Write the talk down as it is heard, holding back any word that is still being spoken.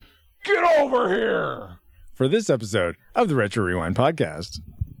Get over here! For this episode of the Retro Rewind podcast.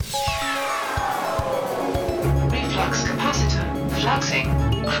 Reflux capacitor, fluxing,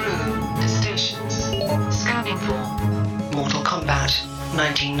 crew to stations, scanning for Mortal Kombat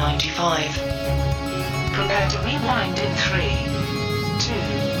 1995. Prepare to rewind in 3, 2,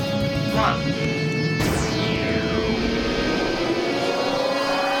 1.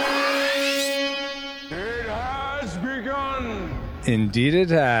 Indeed it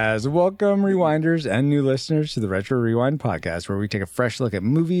has. Welcome, rewinders and new listeners, to the Retro Rewind podcast, where we take a fresh look at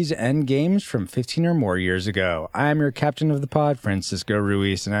movies and games from 15 or more years ago. I'm your captain of the pod, Francisco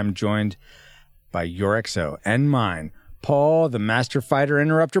Ruiz, and I'm joined by your XO and mine, Paul, the Master Fighter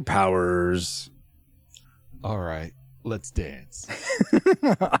Interrupter Powers. All right, let's dance.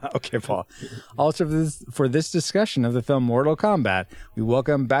 Okay, Paul. Also, for this discussion of the film Mortal Kombat, we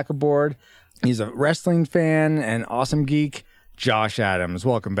welcome back aboard. He's a wrestling fan and awesome geek, Josh Adams.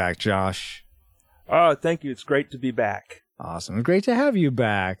 Welcome back, Josh. Oh, thank you. It's great to be back. Awesome. Great to have you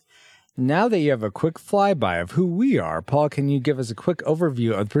back. Now that you have a quick flyby of who we are, Paul, can you give us a quick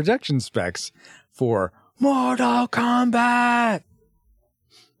overview of the production specs for Mortal Kombat?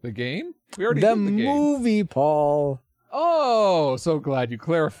 The game? We already the did the game. Movie, Paul. Oh, so glad you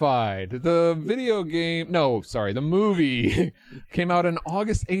clarified. The video game, the movie came out on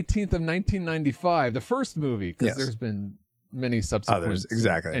August 18th of 1995. The first movie, because there's been many subsequent. Others,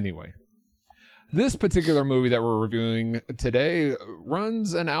 exactly. Anyway, this particular movie that we're reviewing today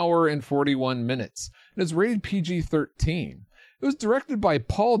runs an hour and 41 minutes. And it's rated PG-13. It was directed by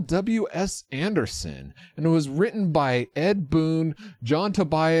Paul W.S. Anderson, and it was written by Ed Boon, John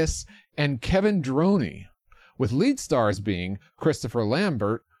Tobias, and Kevin Droney, with lead stars being Christopher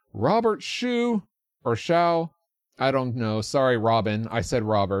Lambert, Robert Shaw, I don't know. Sorry, Robin. I said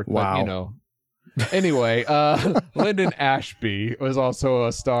Robert, wow. But you know. Anyway, Lyndon Ashby was also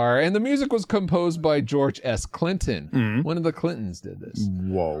a star, and the music was composed by George S. Clinton. Mm-hmm. One of the Clintons did this.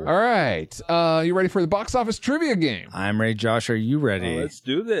 Whoa. All right. You ready for the box office trivia game? I'm ready, Josh. Are you ready? Let's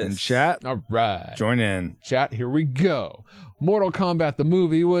do this. In chat? All right. Join in. Chat, here we go. Mortal Kombat, the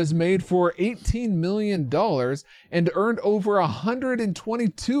movie, was made for $18 million and earned over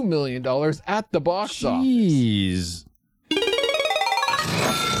 $122 million at the box office. Jeez.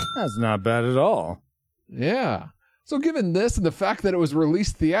 That's not bad at all. Yeah. So given this and the fact that it was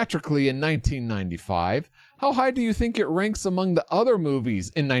released theatrically in 1995, how high do you think it ranks among the other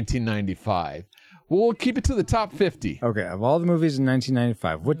movies in 1995? Well, we'll keep it to the top 50. Okay, of all the movies in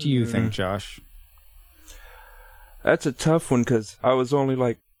 1995, what do you think, Josh? That's a tough one because I was only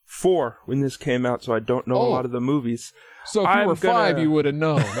like 4 when this came out, so I don't know a lot of the movies. So if you were 5, you would have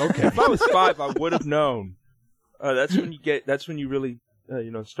known. Okay. If I was 5, I would have known. That's when you really,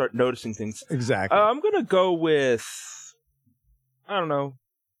 start noticing things. Exactly. I'm gonna go with,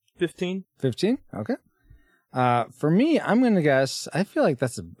 15. 15? Okay. For me, I'm gonna guess. I feel like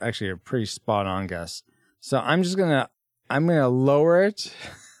that's actually a pretty spot on guess. So I'm gonna lower it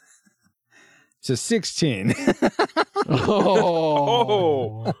to 16.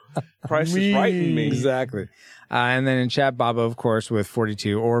 Oh, Price is right in me. Exactly. And then in chat, Baba, of course, with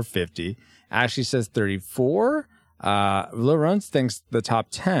 42 or 50. Ashley says 34. Laurence thinks the top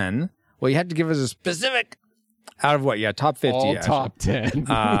 10. Well, you had to give us a specific out of what? Yeah, top 50. All actually. top 10.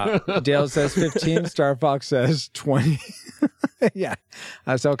 Dale says 15. Star Fox says 20. Yeah.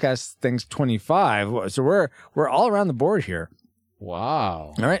 Cellcast thinks 25. So we're all around the board here.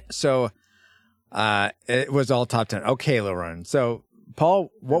 Wow. All right. So it was all top 10. Okay, Lauren. So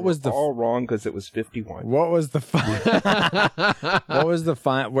Paul, what was the all wrong because it was 51. What was the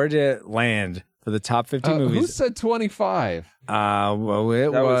where did it land for the top 50 movies? Who said 25? Well,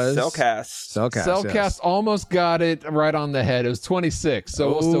 it that was Cellcast. Cellcast yes. almost got it right on the head. It was 26, so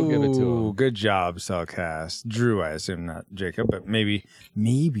we'll still give it to him. Good job, Cellcast. Drew, I assume, not Jacob, but maybe,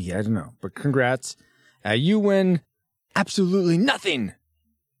 I don't know. But congrats. You win absolutely nothing.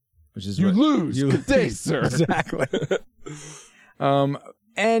 Which is you lose. Good day, sir. Exactly.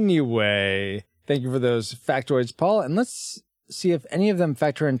 Anyway, thank you for those factoids, Paul. And let's see if any of them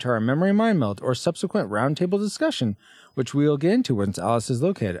factor into our memory mind melt or subsequent roundtable discussion, which we'll get into once Alice has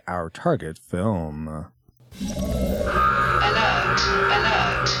located our target film. Alert.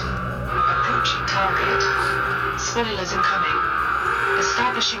 Approaching target. Spoilers incoming.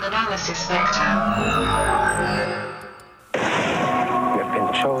 Establishing analysis vector. You have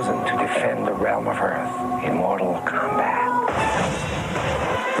been chosen to defend the realm of Earth in Mortal Kombat.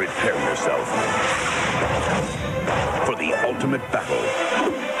 Prepare yourself for the ultimate battle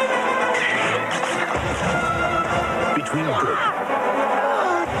between good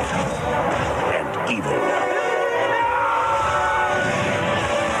and evil.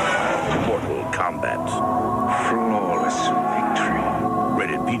 Kombat. Flawless victory.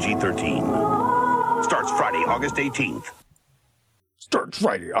 Rated PG-13. Starts Friday, August 18th. Starts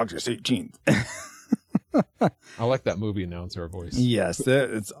Friday, August 18th. I like that movie announcer voice. Yes,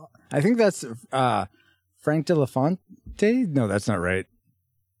 I think that's Frank Delafonte. No, that's not right.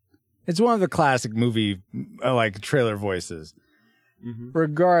 It's one of the classic movie like trailer voices. Mm-hmm.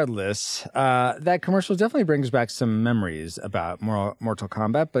 Regardless, that commercial definitely brings back some memories about Mortal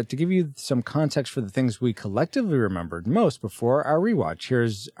Kombat. But to give you some context for the things we collectively remembered most before our rewatch,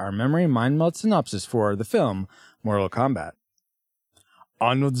 here's our memory mind melt synopsis for the film Mortal Kombat.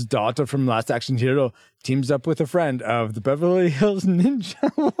 Arnold's daughter from Last Action Hero teams up with a friend of the Beverly Hills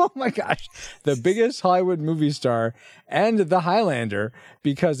Ninja. Oh my gosh. The biggest Hollywood movie star and the Highlander,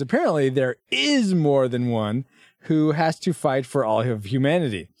 because apparently there is more than one who has to fight for all of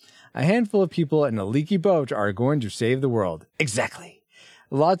humanity. A handful of people in a leaky boat are going to save the world. Exactly.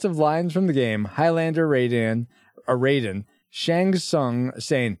 Lots of lines from the game. Highlander Raiden, Shang Tsung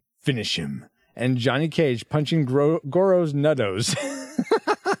saying, "Finish him," and Johnny Cage punching Goro's nuttos.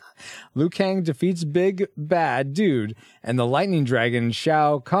 Liu Kang defeats Big Bad Dude, and the lightning dragon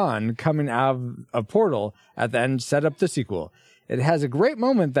Shao Kahn coming out of a portal at the end set up the sequel. It has a great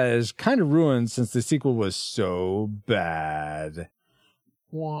moment that is kind of ruined since the sequel was so bad.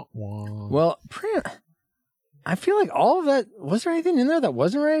 Wah, wah. Well, I feel like all of that, was there anything in there that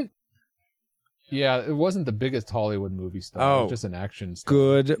wasn't right? Yeah, it wasn't the biggest Hollywood movie star. It was just an action star.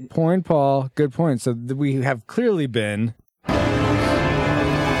 Good point, Paul. Good point. So we have clearly been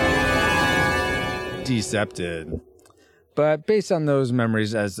decepted. But based on those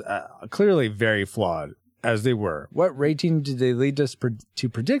memories as clearly very flawed as they were, what rating did they lead us to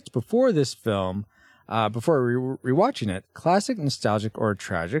predict before this film, before rewatching it? Classic, nostalgic, or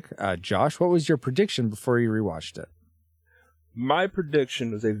tragic? Josh, what was your prediction before you rewatched it? My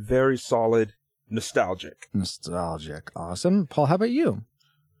prediction was a very solid nostalgic. Nostalgic. Awesome. Paul, how about you?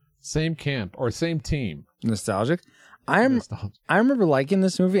 Same camp or same team. Nostalgic. I remember liking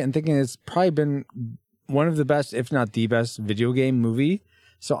this movie and thinking it's probably been one of the best, if not the best, video game movie.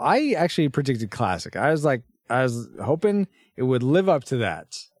 So I actually predicted classic. I was hoping it would live up to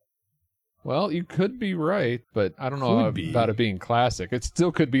that. Well, you could be right, but I don't know about it being classic. It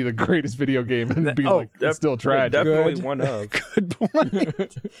still could be the greatest video game and be it's still tragic. Definitely one of. Good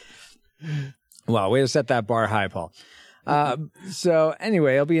point. Wow, way to set that bar high, Paul. So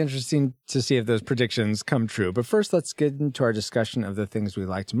anyway, it'll be interesting to see if those predictions come true. But first, let's get into our discussion of the things we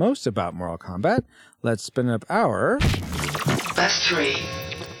liked most about Mortal Kombat. Let's spin up our Best 3.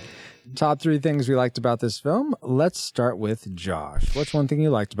 top 3 things we liked about this film. Let's start with Josh. What's one thing you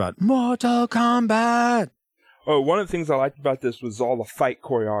liked about Mortal Kombat? Oh, one of the things I liked about this was all the fight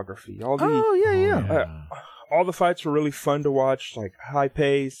choreography. All the fights were really fun to watch, like high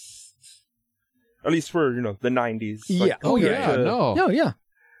pace. At least for, the 90s. Yeah.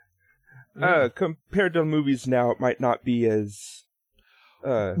 Compared to movies now, it might not be as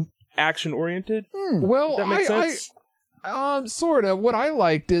action-oriented. Well, that makes sense? Sort of. What I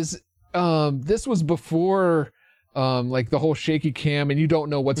liked is this was before like the whole shaky cam and you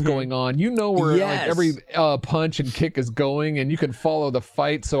don't know what's going on. You know where like every punch and kick is going and you can follow the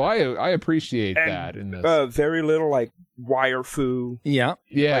fight. So I appreciate that in this. Very little like wire foo. Yeah.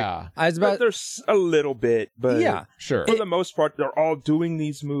 Yeah. But there's a little bit, but yeah, sure. For the most part, they're all doing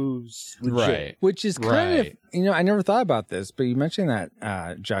these moves. Legit. Right. Which is kind of, I never thought about this, but you mentioned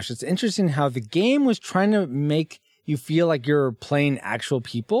that, Josh. It's interesting how the game was trying to make you feel like you're playing actual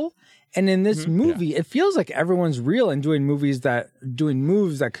people. And in this movie, it feels like everyone's real and doing moves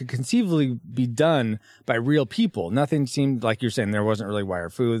that could conceivably be done by real people. Nothing seemed like you're saying there wasn't really wire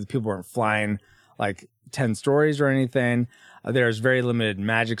food. People weren't flying like 10 stories or anything. There's very limited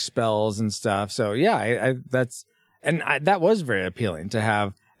magic spells and stuff. So yeah, that was very appealing to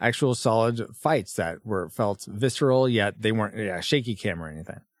have actual solid fights that felt visceral, yet they weren't shaky cam or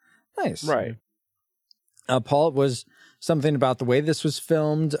anything. Nice. Right. Paul, was something about the way this was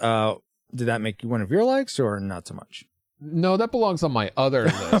filmed, did that make you one of your likes or not so much? No, that belongs on my other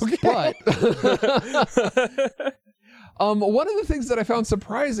list. But one of the things that I found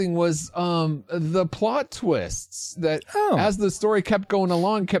surprising was the plot twists that as the story kept going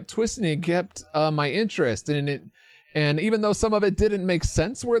along, kept twisting and kept my interest in it. And even though some of it didn't make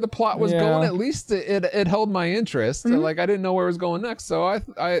sense where the plot was going, at least it held my interest. Like I didn't know where it was going next. So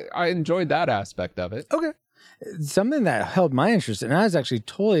I enjoyed that aspect of it. Okay. Something that held my interest, and I was actually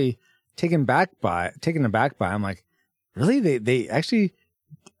totally taken aback by, I'm like, really? They actually,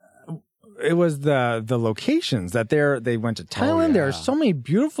 it was the locations that they went to Thailand. There are so many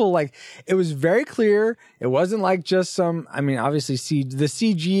beautiful, like, it was very clear. It wasn't like just some, I mean, obviously the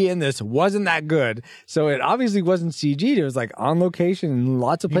CG in this wasn't that good. So it obviously wasn't CG'd. It was like on location in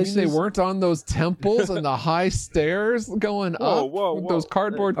lots of places. They weren't on those temples and the high stairs going up with those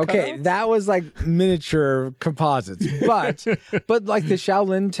cardboard cutouts? Okay, that was like miniature composites. But like the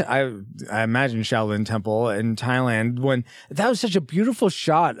Shaolin, I imagine Shaolin Temple in Thailand, when that was such a beautiful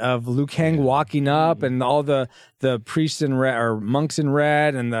shot of Liu Kang walking up and all the priests in red or monks in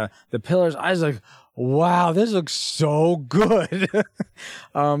red and the pillars. I was like, wow, this looks so good.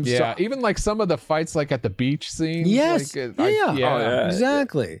 So, even like some of the fights, like at the beach scenes. Yes,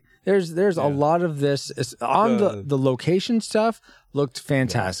 exactly. There's a lot of this on the location stuff looked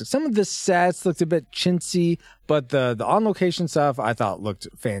fantastic. Some of the sets looked a bit chintzy, but the on location stuff I thought looked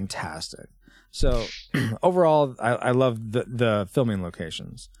fantastic. So overall, I love the filming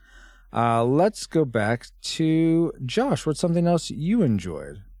locations. Let's go back to Josh. What's something else you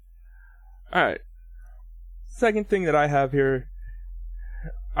enjoyed? All right. Second thing that I have here,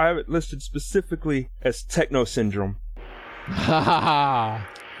 I have it listed specifically as Techno Syndrome.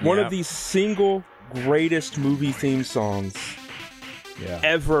 One of the single greatest movie theme songs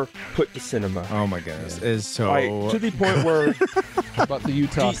ever put to cinema. Oh my goodness. It is so... to the point where... How about the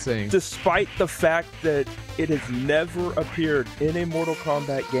Utah sing? Despite the fact that it has never appeared in a Mortal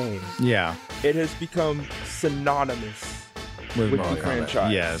Kombat game, it has become synonymous with the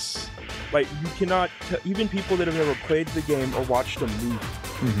franchise. Yes. Like, you cannot... even people that have never played the game or watched the movie,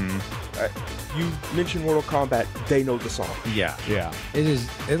 you mention Mortal Kombat, they know the song. Yeah.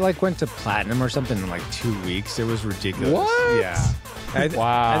 It like went to platinum or something in like 2 weeks. It was ridiculous. What? Yeah.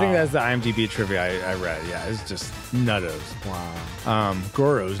 Wow. I think that's the IMDb trivia I read. Yeah, it's just nuttos. Wow.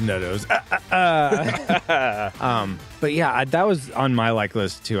 Goro's nuttos. But yeah, that was on my like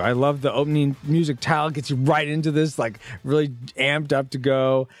list too. I love the opening music title. It gets you right into this, like really amped up to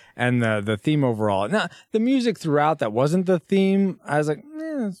go. And the theme overall. Now, the music throughout that wasn't the theme, I was like,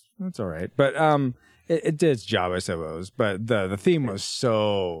 that's all right. But it did its job, I suppose. But the theme was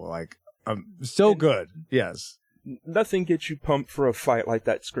so like so good. Yes. Nothing gets you pumped for a fight like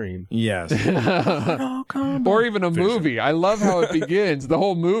that scream. Yes. Or even a movie. I love how it begins. The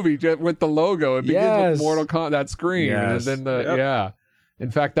whole movie with the logo. It begins with Mortal Kombat, that scream. Yes. And then In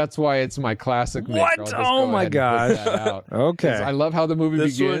fact, that's why it's my classic maker. What? Oh my gosh. Okay. I love how the movie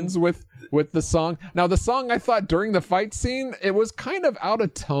begins with the song. Now, the song, I thought during the fight scene, it was kind of out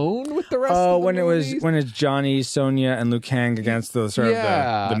of tone with the rest of the movies. when it's Johnny, Sonya, and Liu Kang against those sort of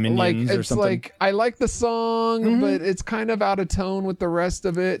the minions or something. Like, I like the song, but it's kind of out of tone with the rest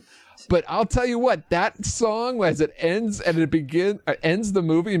of it. But I'll tell you what, that song, as it ends and ends the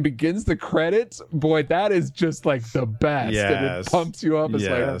movie and begins the credits, boy, that is just like the best. Yes. And it pumps you up. It's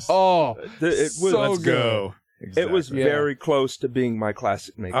like, it was so let's good. Go. Exactly. It was very close to being my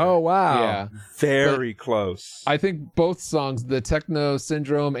classic maker. Oh, wow. Yeah. Very close. I think both songs, the Techno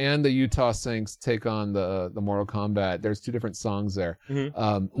Syndrome and the Utah Sinks, take on the Mortal Kombat. There's two different songs there.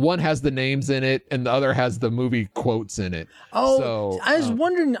 One has the names in it, and the other has the movie quotes in it. Oh, so, I was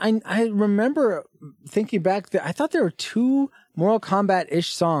wondering. I remember thinking back that I thought there were two Mortal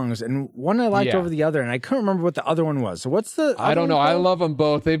Kombat-ish songs, and one I liked over the other, and I couldn't remember what the other one was. So what's the I don't know. I love them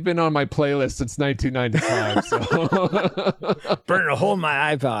both. They've been on my playlist since 1995. So. Burn a hole in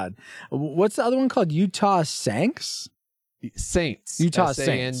my iPod. What's the other one called? Utah Saints? Saints. Utah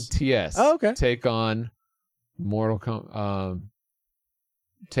Saints. S-A-N-T-S. Oh, okay. Take on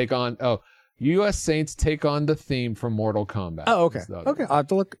U.S. Saints take on the theme from Mortal Kombat. Oh, okay. Okay, I'll have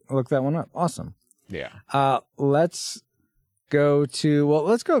to look that one up. Awesome. Yeah. Let's go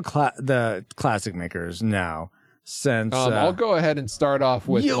the classic makers now. Since I'll go ahead and start off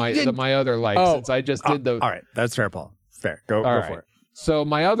with my other like, since I just did the. All right, that's fair, Paul. Fair. Go for it. So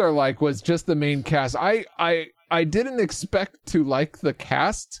my other like was just the main cast. I didn't expect to like the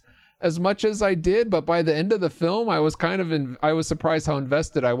cast as much as I did, but by the end of the film, I was I was surprised how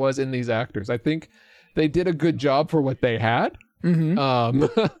invested I was in these actors. I think they did a good job for what they had.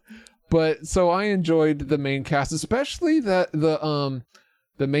 But so I enjoyed the main cast, especially the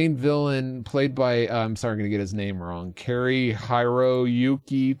main villain played by I'm sorry, I'm gonna get his name wrong. Kari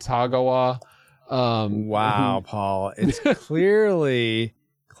Hiroyuki Tagawa. Wow, Paul. It's clearly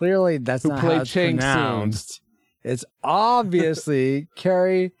that's not how it's pronounced. It's obviously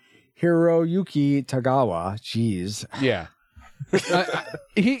Kari Hiroyuki Tagawa. Jeez. Yeah.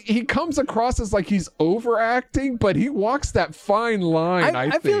 He comes across as like he's overacting, but he walks that fine line. I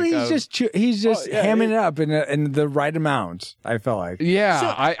think, feel he's just hamming it up in the right amount. I felt like.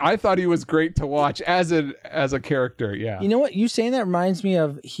 Yeah, I thought he was great to watch as a character. Yeah. You know what? You saying that reminds me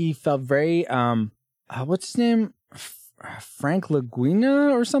of he felt very what's his name? Frank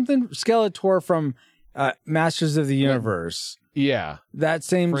Laguina or something? Skeletor from Masters of the Universe. Yeah. That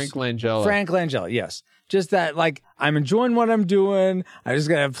same Frank Langella. Frank Langella, yes. Just that, like, I'm enjoying what I'm doing. I'm just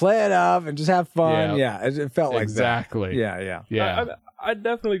going to play it up and just have fun. Yeah, it felt like exactly. That. Yeah. I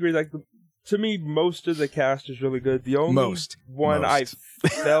definitely agree. Like, to me, most of the cast is really good. The only one I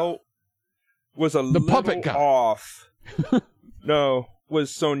felt was the little puppet guy. off. No,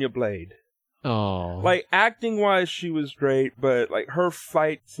 was Sonya Blade. Oh. Like, acting-wise, she was great, but, like, her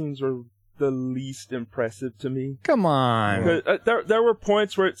fight scenes were the least impressive to me. Come on. Because, there were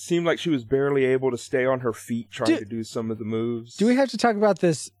points where it seemed like she was barely able to stay on her feet trying to do some of the moves. Do we have to talk about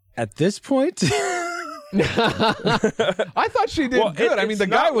this at this point? I thought she did good. I mean, the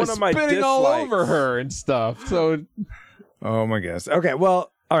guy was spitting all over her and stuff. So, oh my gosh. Okay,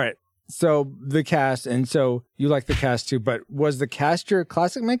 well, all right. So the cast, and so you like the cast too, but was the cast your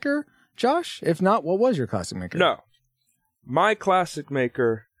classic maker, Josh? If not, what was your classic maker? No. My classic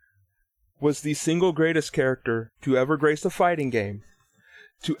maker was the single greatest character to ever grace a fighting game,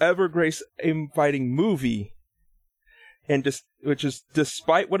 to ever grace a fighting movie, and which is,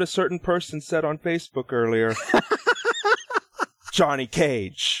 despite what a certain person said on Facebook earlier, Johnny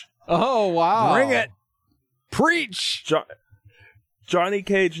Cage. Oh, wow. Bring it. Preach. Johnny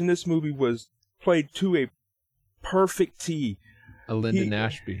Cage in this movie was played to a perfect T. Lyndon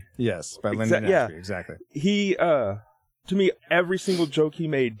Ashby. Yes, by Lyndon Ashby, exactly. He, to me, every single joke he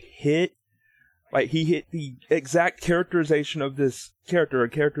made hit. Like, he hit the exact characterization of this character, a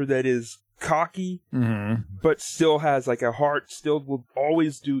character that is cocky, but still has, like, a heart, still will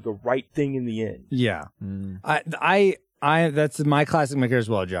always do the right thing in the end. Yeah. I that's my classic maker as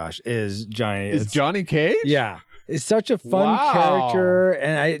well, Josh, is Johnny. Is Johnny Cage? Yeah. It's such a fun character,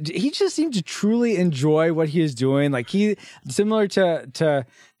 and he just seemed to truly enjoy what he is doing. Like, he, similar to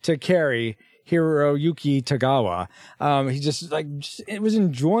Carrie, Hiroyuki Tagawa, he just was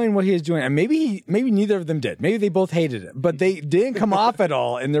enjoying what he was doing, and maybe neither of them did. Maybe they both hated it, but they didn't come off at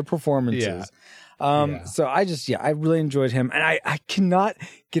all in their performances. So I really enjoyed him, and I cannot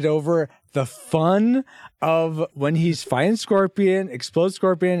get over the fun of when he's fighting Scorpion, explodes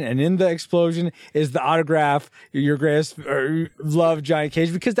Scorpion, and in the explosion is the autograph, your greatest love, Johnny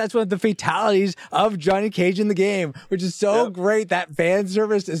Cage, because that's one of the fatalities of Johnny Cage in the game, which is so great. That fan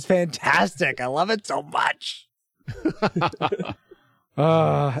service is fantastic. I love it so much.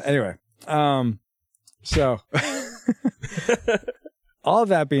 Anyway, so all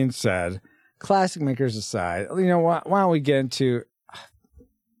that being said, classic makers aside, you know what? Why don't we get into?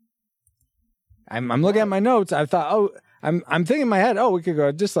 I'm looking at my notes. I thought, I'm thinking in my head, we could go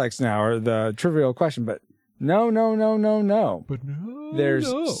dislikes now or the trivial question, but no. But no,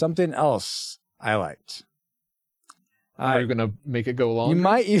 there's something else I liked. Are you gonna make it go longer? You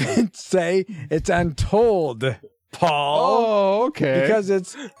might even say it's Untold, Paul. Oh, okay. Because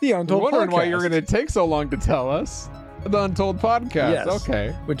it's the Untold I'm wondering podcast. why you're gonna take so long to tell us. The Untold Podcast. Yes.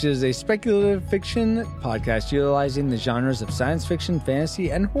 Okay. Which is a speculative fiction podcast utilizing the genres of science fiction,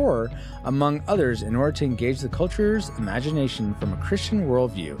 fantasy, and horror, among others, in order to engage the culture's imagination from a Christian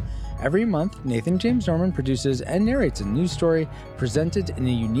worldview. Every month, Nathan James Norman produces and narrates a news story presented in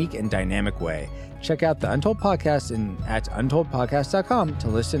a unique and dynamic way. Check out the Untold Podcast at untoldpodcast.com to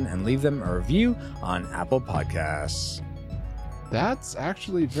listen and leave them a review on Apple Podcasts. That's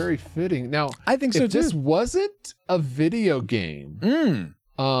actually very fitting. Now, I think so if too. this wasn't a video game,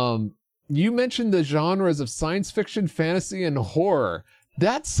 you mentioned the genres of science fiction, fantasy, and horror.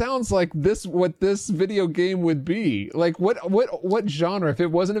 That sounds like what this video game would be. Like what genre? If it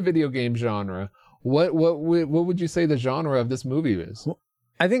wasn't a video game genre, what would you say the genre of this movie is?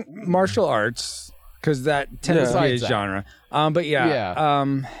 I think martial arts, because that tends to be a genre. But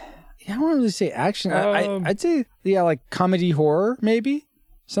I don't really say action. I'd say, like comedy horror, maybe.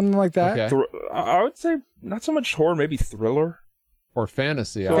 Something like that. Okay. I would say not so much horror, maybe thriller. Or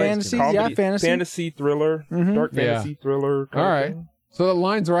fantasy. Fantasy, fantasy. Fantasy, thriller, dark fantasy, thriller. All right. So it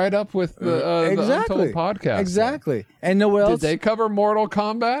lines right up with the Untold Podcast. Exactly. And know what else? Did they cover Mortal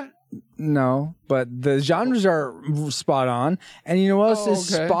Kombat? No, but the genres are spot on. And you know what else is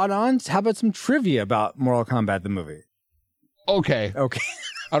spot on? How about some trivia about Mortal Kombat, the movie? Okay.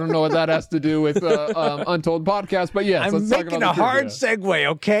 I don't know what that has to do with Untold Podcast, but yes. I'm making a hard segue,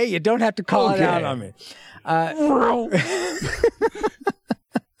 okay? You don't have to call it out on me.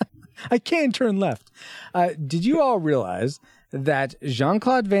 I can't turn left. Did you all realize that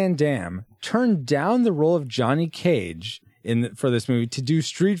Jean-Claude Van Damme turned down the role of Johnny Cage for this movie to do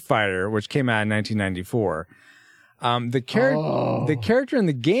Street Fighter, which came out in 1994. The character in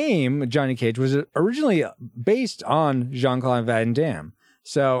the game, Johnny Cage, was originally based on Jean-Claude Van Damme.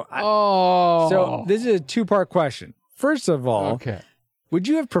 So this is a two-part question. First of all, would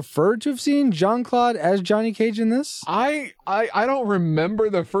you have preferred to have seen Jean-Claude as Johnny Cage in this? I don't remember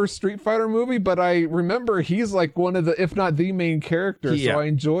the first Street Fighter movie, but I remember he's like one of the, if not the main character. So I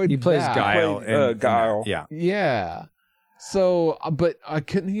enjoyed He plays that. Guile. Guile. Yeah. Yeah. So, but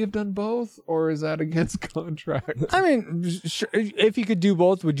couldn't he have done both, or is that against contract? I mean, sure, if you could do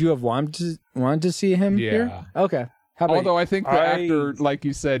both, would you have wanted to see him here? Okay. How about Although I think the actor, like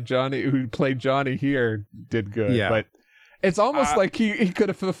you said, Johnny, who played Johnny here, did good. Yeah. But it's almost like he could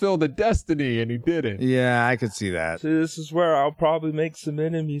have fulfilled a destiny, and he didn't. Yeah, I could see that. So this is where I'll probably make some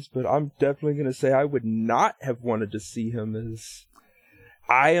enemies, but I'm definitely going to say I would not have wanted to see him as...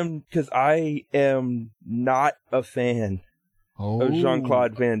 because I am not a fan of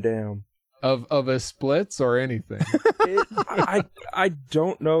Jean-Claude Van Damme. Of his splits or anything. I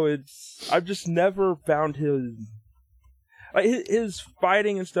don't know. I've just never found his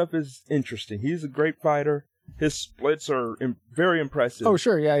fighting and stuff is interesting. He's a great fighter. His splits are very impressive. Oh,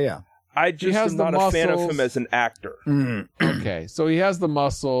 sure. Yeah. I just am not a fan of him as an actor. Okay, so he has the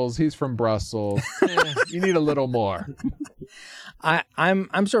muscles. He's from Brussels. You need a little more.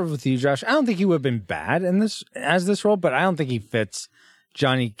 I'm sort of with you, Josh. I don't think he would have been bad in this role, but I don't think he fits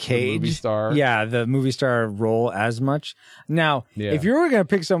Johnny Cage, the movie star. Yeah, the movie star role as much. Now, if you were going to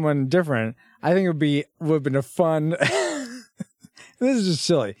pick someone different, I think would have been a fun. This is just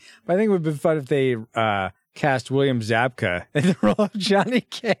silly, but I think it would have been fun if they cast William Zabka in the role of Johnny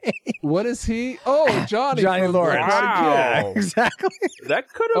Cage. What is he? Oh, Johnny Lawrence. Wow. Yeah, exactly.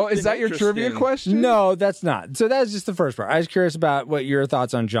 That could have. Is that your trivia question? No, that's not. So that's just the first part. I was curious about what your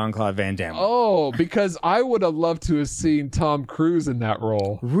thoughts on Jean-Claude Van Damme. Oh, because I would have loved to have seen Tom Cruise in that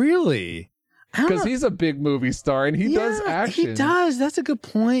role. Really? Because he's a big movie star and he does action. He does. That's a good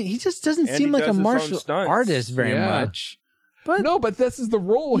point. He just doesn't seem like a martial artist very much. But no, but this is the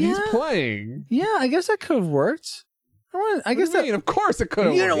role he's playing. Yeah, I guess that could have worked. I guess that. Of course it could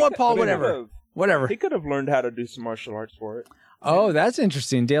have. You know what, Paul? Whatever. He could have learned how to do some martial arts for it. Oh, that's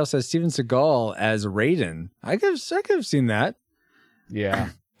interesting. Dale says Steven Seagal as Raiden. I could have seen that. Yeah.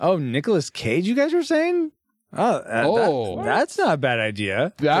 Oh, Nicolas Cage, you guys are saying? That's not a bad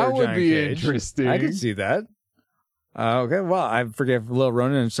idea. That would be interesting. I could see that. Okay, well, I forget Lil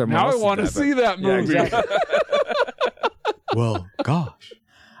Ronan and someone else. Now I want to see that movie. Yeah, exactly. Well, gosh.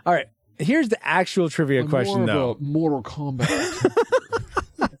 All right. Here's the actual trivia question, though. Mortal Kombat.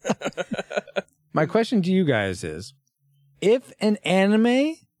 My question to you guys is, if an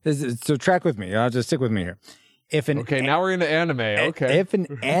anime, so track with me. I'll just stick with me here. Now we're into anime. Okay. If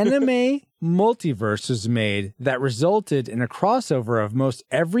an anime multiverse was made that resulted in a crossover of most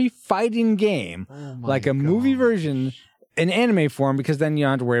every fighting game, like a movie version in anime form, because then you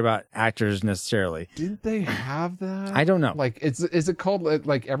don't have to worry about actors necessarily. Didn't they have that? I don't know. Like, is it called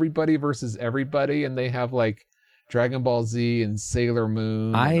like Everybody versus Everybody, and they have like Dragon Ball Z and Sailor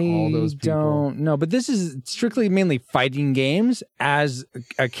Moon and all those people? I don't know, but this is strictly mainly fighting games as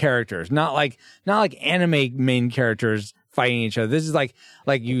characters, not like anime main characters fighting each other. This is like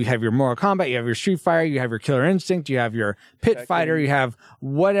you have your Mortal Kombat, you have your Street Fighter, you have your Killer Instinct, you have your Pit Fighter, you have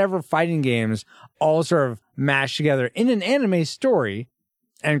whatever fighting games all sort of mashed together in an anime story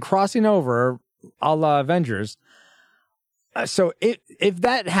and crossing over a la Avengers. So if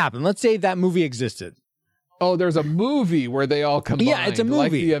that happened, let's say that movie existed. Oh, there's a movie where they all combine. Yeah, it's a movie.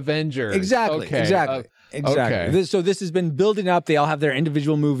 Like the Avengers. Exactly. Exactly. Okay. So this has been building up. They all have their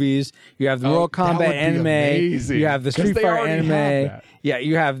individual movies. You have the Mortal Kombat anime. Amazing. You have the Street Fighter anime. Yeah,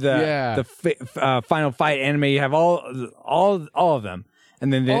 you have the Final Fight anime. You have all of them.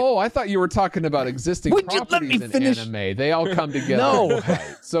 And then I thought you were talking about existing properties in anime. They all come together. No.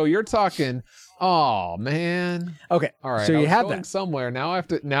 Right. So you're talking. Oh man. Okay. All right. So you have going that somewhere. Now I have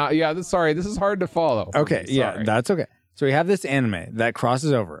to. Yeah. Sorry. This is hard to follow. Okay. Yeah. That's okay. So we have this anime that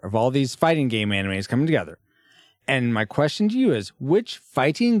crosses over of all these fighting game animes coming together. And my question to you is, which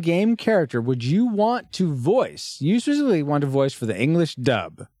fighting game character would you want to voice? You specifically want to voice for the English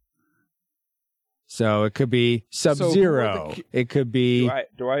dub. So it could be Sub-Zero. It could be...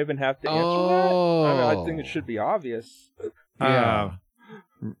 Do I even have to answer that? I think it should be obvious. Yeah.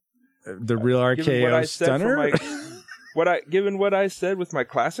 The Real RKO Stunner? Given what I said with my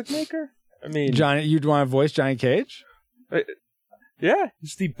classic maker? I mean... Johnny, you'd want to voice Johnny Cage? Yeah,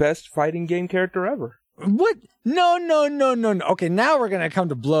 he's the best fighting game character ever. What? No. Okay, now we're going to come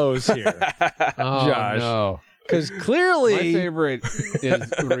to blows here, Josh. No. Because clearly... My favorite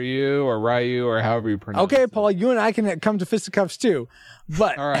is Ryu or however you pronounce Okay, it. Paul, you and I can come to fisticuffs too.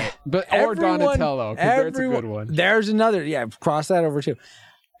 But All right. Or Donatello, because that's a good one. There's another. Yeah, cross that over too.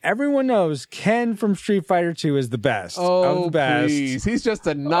 Everyone knows Ken from Street Fighter 2 is the best. of the best. Please. He's just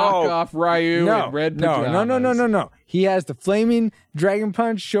a knockoff Ryu in red pajamas. No. He has the flaming Dragon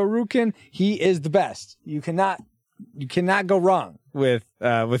Punch Shoryuken. He is the best. You cannot go wrong with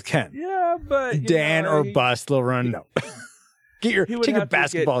Ken. Yeah, but Dan or bust, they'll run. No. Take your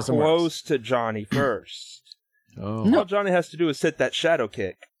basketball get somewhere close to Johnny first. Oh. All Johnny has to do is hit that shadow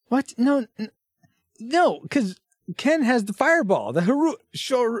kick. What? No, because Ken has the fireball, the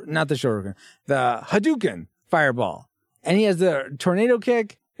not the Shoryuken, the Hadouken fireball, and he has the tornado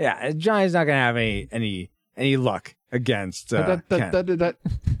kick. Yeah, Johnny's not gonna have any luck against Ken.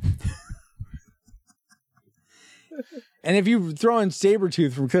 And if you throw in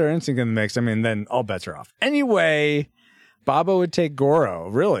Sabretooth from Killer Instinct in the mix, I mean, then all bets are off. Anyway, Baba would take Goro,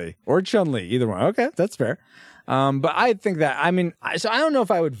 really, or Chun-Li, either one. Okay, that's fair. But I think that, so I don't know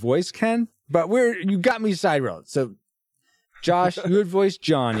if I would voice Ken, but you got me side railed. So, Josh, you would voice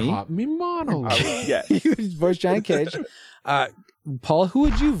Johnny. Caught me monologue. Yes. You would voice Johnny Cage. Paul, who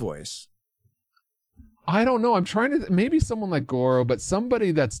would you voice? I don't know. I'm trying to maybe someone like Goro, but somebody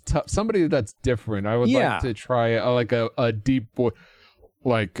that's tough, somebody that's different. I would like to try like a deep voice,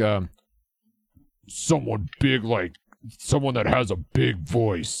 like someone big, like someone that has a big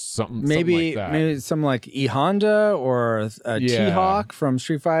voice. Something like that. Maybe something like E Honda or T-Hawk from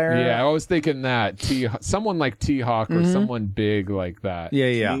Street Fighter. Yeah, I was thinking that someone like T-Hawk or someone big like that.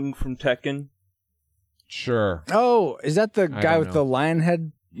 Yeah. King from Tekken. Sure. Oh, is that the guy with the lion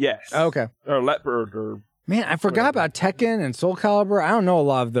head? Yes. Oh, okay. Or Leopard or... Man, I forgot about Tekken and Soul Calibur. I don't know a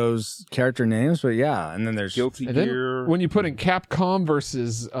lot of those character names, but yeah. And then there's Guilty Gear. When you put in Capcom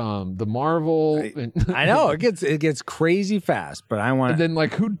versus the Marvel... I know, it gets crazy fast, but I want... And then,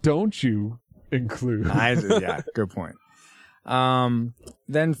 like, who don't you include? Yeah, good point. Then,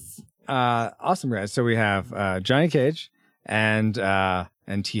 awesome, guys. So we have Johnny Cage and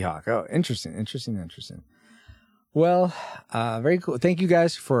T-Hawk. Oh, interesting. Well, very cool. Thank you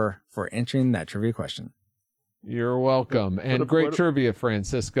guys for answering that trivia question. You're welcome. And great trivia,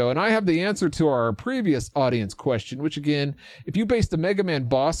 Francisco. And I have the answer to our previous audience question, which again, if you based a Mega Man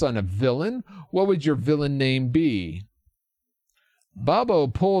boss on a villain, what would your villain name be? Bobo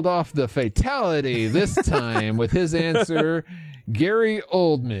pulled off the fatality this time with his answer, Gary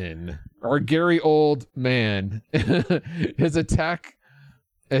Oldman, or Gary Oldman.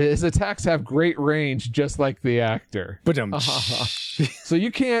 His attacks have great range, just like the actor. So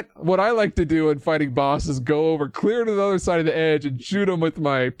you can't... What I like to do in fighting bosses is go over clear to the other side of the edge and shoot him with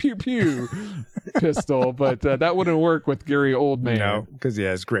my pew-pew pistol, but that wouldn't work with Gary Oldman. No, because he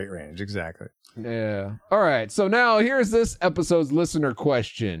has great range, exactly. Yeah. All right, so now here's this episode's listener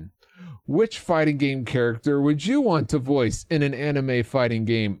question. Which fighting game character would you want to voice in an anime fighting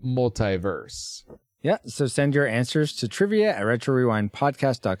game multiverse? Yeah, so send your answers to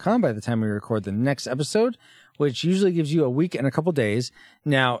trivia@retrorewindpodcast.com by the time we record the next episode, which usually gives you a week and a couple days.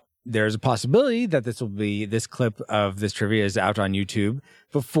 Now, there's a possibility that this clip of this trivia is out on YouTube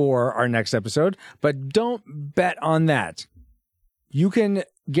before our next episode, but don't bet on that. You can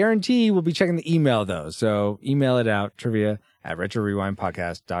guarantee we'll be checking the email, though, so email it out,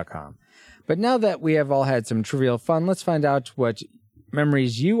 trivia@retrorewindpodcast.com. But now that we have all had some trivial fun, let's find out what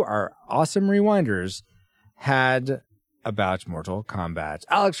memories you, our awesome rewinders, had about Mortal Kombat.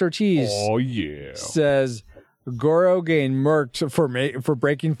 Alex Ortiz says Goro getting murked for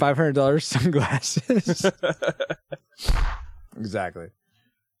breaking $500 sunglasses. Exactly.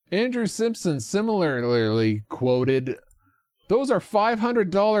 Andrew Simpson similarly quoted, "Those are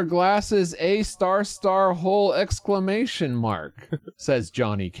 $500 glasses, A ***, whole exclamation mark," says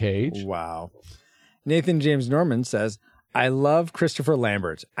Johnny Cage. Wow. Nathan James Norman says, I love Christopher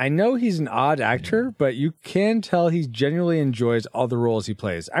Lambert. I know he's an odd actor, but you can tell he genuinely enjoys all the roles he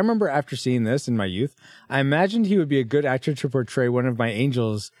plays. I remember after seeing this in my youth, I imagined he would be a good actor to portray one of the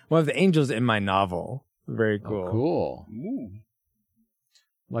angels in my novel. Very cool. Oh, cool. Ooh.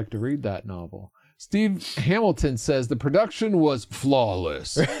 Like to read that novel. Steve Hamilton says the production was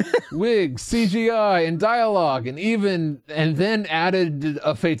flawless. Wigs, CGI, and dialogue, and then added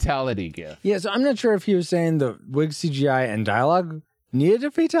a fatality gift. Yeah, so I'm not sure if he was saying the wig, CGI, and dialogue needed a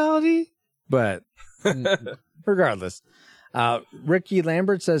fatality, but regardless. Ricky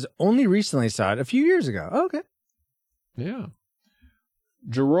Lambert says only recently saw it a few years ago. Oh, okay. Yeah.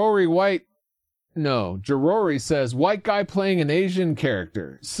 Jarori says white guy playing an Asian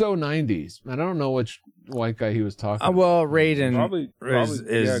character. So 90s. I don't know which white guy he was talking about? Well, Raiden Probably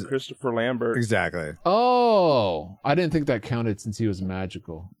is Christopher Lambert. exactly. Oh, I didn't think that counted since he was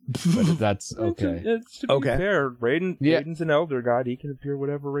magical. But that's okay. It's to be fair, Raiden's an elder god. He can appear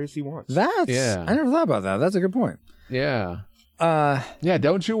whatever race he wants. I never thought about that. That's a good point. Yeah.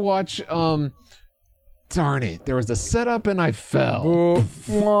 Don't you watch darn it, there was a setup and I fell.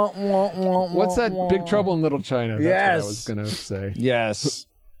 What's that? Big Trouble in Little China? That's what I was gonna say. Yes.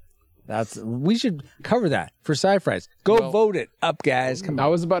 We should cover that for Sci-Fries. Vote it up, guys. Come on. I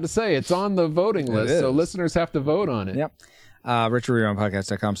was about to say it's on the voting list, so listeners have to vote on it. Yep.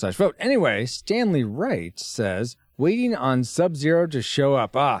 RetroRewindPodcast.com/vote. Anyway, Stanley Wright says, waiting on Sub-Zero to show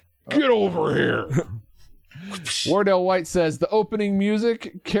up. Get over here. Wardell White says, the opening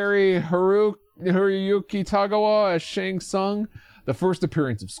music, Kari Haruyuki Tagawa as Shang Tsung, the first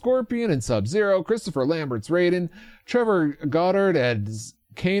appearance of Scorpion and Sub-Zero, Christopher Lambert's Raiden, Trevor Goddard as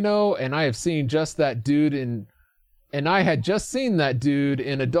Kano, and I had just seen that dude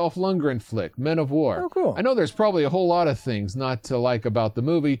in a Dolph Lundgren flick, Men of War. Oh, cool. I know there's probably a whole lot of things not to like about the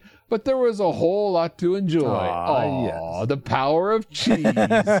movie, but there was a whole lot to enjoy. Yes. The power of cheese.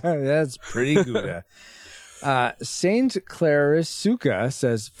 That's pretty good. Saint Clarisuka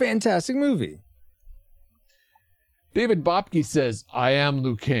says, fantastic movie. David Bopke says, I am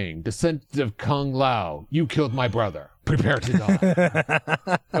Liu Kang, descendant of Kung Lao. You killed my brother. Prepare to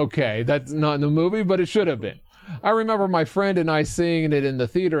die. Okay, that's not in the movie, but it should have been. I remember my friend and I seeing it in the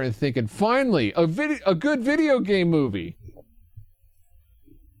theater and thinking, finally, a good video game movie.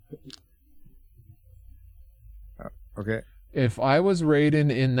 Okay. If I was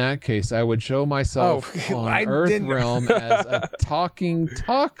Raiden in that case, I would show myself on Earthrealm as a talking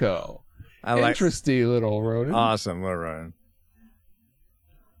taco. Interesting little rodent. Awesome little rodent.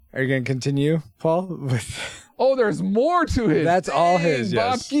 Are you going to continue, Paul? Oh, there's more to his. That's all his,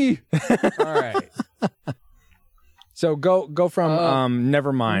 yes. Bobke. All right. So go from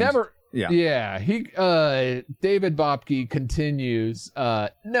Nevermind. Yeah. He David Bopke continues.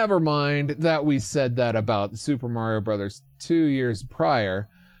 Never mind that we said that about Super Mario Brothers 2 years prior.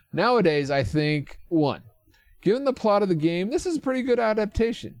 Nowadays, I think 1. Given the plot of the game, this is a pretty good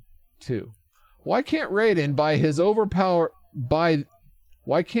adaptation. 2. Why can't Raiden buy this overpowered in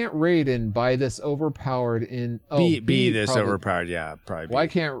Why can't Raiden be this overpowered? Yeah, probably. Why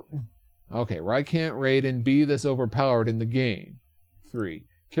can't Raiden be this overpowered in the game? 3.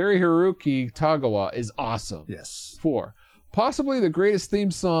 Kari Haruki Tagawa is awesome. Yes. 4. Possibly the greatest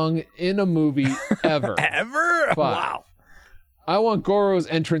theme song in a movie ever. Ever? 5. Wow. I want Goro's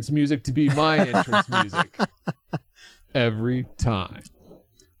entrance music to be my entrance music. Every time.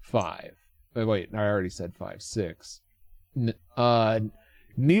 5. Wait, I already said 5. 6.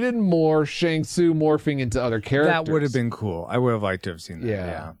 Needed more Shang Tsung morphing into other characters. That would have been cool. I would have liked to have seen that.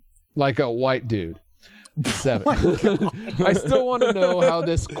 Yeah. Like a white dude. 7. I still want to know how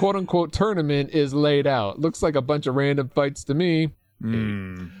this quote-unquote tournament is laid out. Looks like a bunch of random fights to me.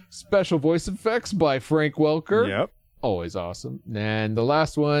 8. Special voice effects by Frank Welker. Yep. Always awesome. And the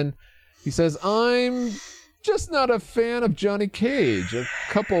last one, he says, I'm just not a fan of Johnny Cage. A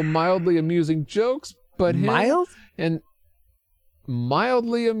couple mildly amusing jokes, but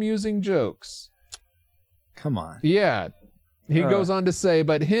mildly amusing jokes. Come on. Yeah. He goes on to say,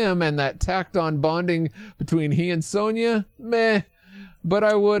 but him and that tacked on bonding between he and Sonya, meh. But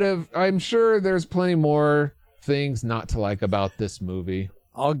I'm sure there's plenty more things not to like about this movie.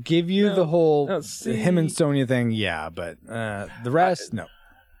 I'll give you the whole him and Sonya thing, yeah, but the rest, no.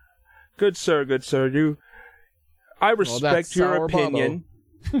 Good sir. I respect your opinion.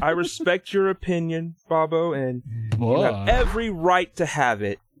 I respect your opinion, Bobo, and you have every right to have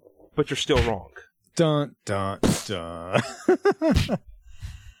it, but you're still wrong. Dun, dun, dun.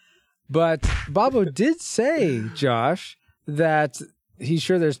 But Bobo did say, Josh, that he's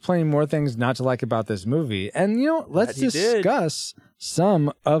sure there's plenty more things not to like about this movie. And, let's discuss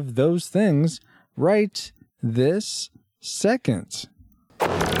some of those things right this second.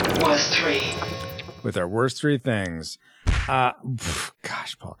 Worst 3. With our worst 3 things.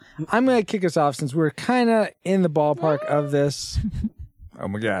 Gosh, Paul. I'm going to kick us off since we're kind of in the ballpark of this. Oh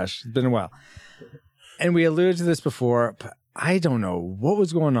my gosh, it's been a while. And we alluded to this before, but I don't know what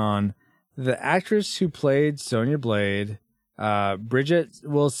was going on. The actress who played Sonya Blade, Bridget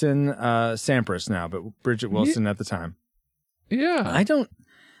Wilson, Sampras now, but Bridget Wilson at the time. Yeah.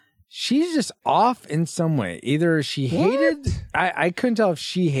 She's just off in some way. Either she hated, I couldn't tell if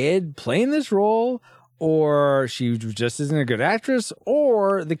she hated playing this role, or she just isn't a good actress,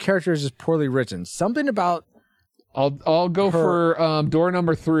 or the character is just poorly written. Something about I'll go for door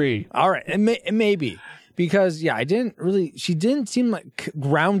number 3. All right, it may be. because she didn't seem like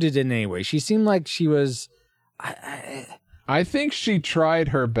grounded in any way. She seemed like she was. I think she tried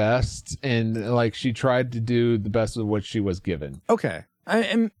her best, and like she tried to do the best of what she was given. Okay,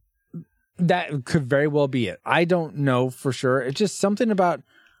 and that could very well be it. I don't know for sure. It's just something about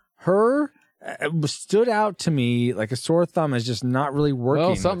her stood out to me like a sore thumb as just not really working.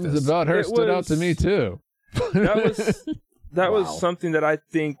 Well, something about her stood out to me too. That was something that I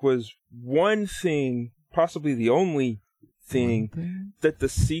think was one thing, possibly the only thing that the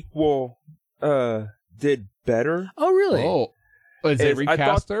sequel did better. Oh, really? Oh, is they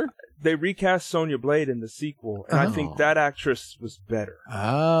recast her? They recast Sonya Blade in the sequel, and I think that actress was better.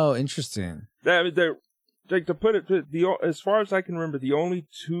 Oh, interesting. Like to put it, as far as I can remember, the only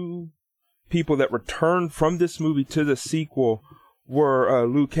two people that returned from this movie to the sequel were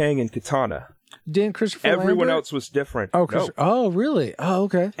Liu Kang and Katana. Didn't Christopher Everyone Lambert? else was different. Oh, oh, really? Oh,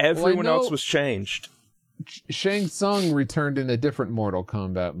 okay. Everyone else was changed. Shang Tsung returned in a different Mortal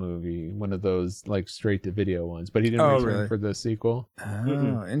Kombat movie, one of those like straight to video ones, but he didn't return for the sequel.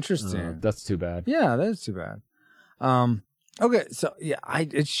 Oh, interesting. That's too bad. Yeah, that is too bad. Okay, so yeah,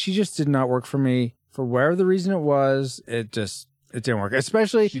 she just did not work for me for whatever the reason it was. It didn't work.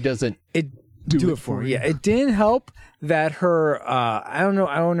 Especially she doesn't do it for me. Yeah, it didn't help that her. I don't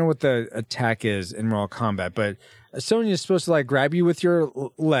know what the attack is in Mortal Kombat, but Sonya is supposed to like grab you with your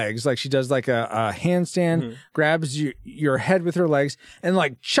legs, like she does like a handstand, grabs your head with her legs, and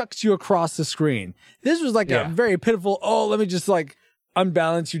like chucks you across the screen. This was like a very pitiful. Oh, let me just like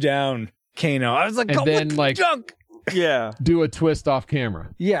unbalance you down, Kano. I was like, and then like junk. Yeah, do a twist off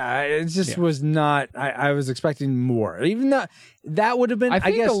camera. Yeah, it just was not. I was expecting more. Even that would have been.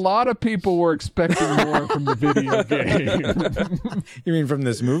 I guess a lot of people were expecting more from the video game. You mean from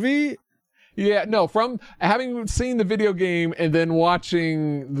this movie? Yeah, no, from having seen the video game and then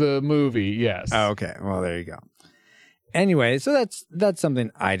watching the movie, yes. Oh, okay. Well, there you go. Anyway, so that's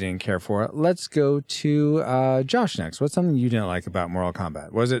something I didn't care for. Let's go to Josh next. What's something you didn't like about Mortal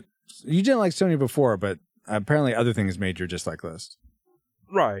Kombat? Was it you didn't like Sonya before, but apparently other things made your dislike list?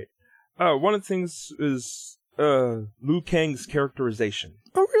 Right. One of the things is Liu Kang's characterization.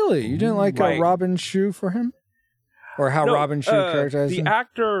 Oh, really? You didn't like Robin Shu for him? Or how Robin Shu characterized him?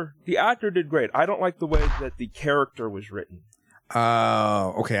 The actor did great. I don't like the way that the character was written.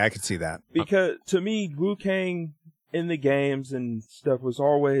 Oh, okay, I could see that. Because to me, Liu Kang in the games and stuff was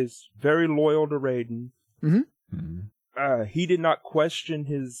always very loyal to Raiden. Mm-hmm. He did not question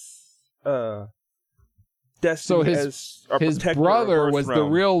his destiny as a his protector brother of was Earthrealm. the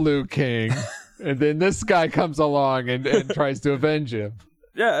real Liu Kang, and then this guy comes along and tries to avenge him.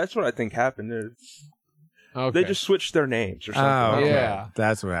 Yeah, that's what I think happened. They just switched their names or something. Oh, okay. Yeah.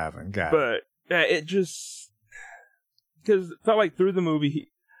 That's what happened. Got it. But it just... Because it felt like through the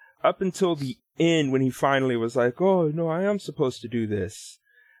movie, up until the end when he finally was like, oh, no, I am supposed to do this.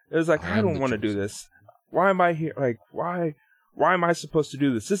 It was like, I don't want to do this. Why am I here? Like, why am I supposed to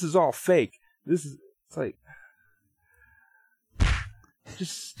do this? This is all fake. It's like...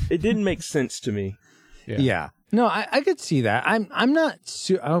 Just, it didn't make sense to me. Yeah. No, I could see that. I'm not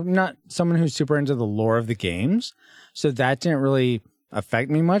someone who's super into the lore of the games, so that didn't really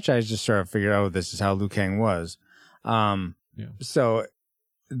affect me much. I just sort of figured, oh, this is how Liu Kang was. So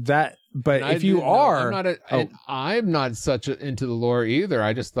that, but if you are, I'm not such into the lore either.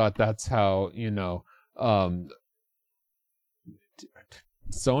 I just thought that's how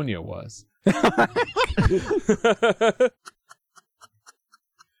Sonya was.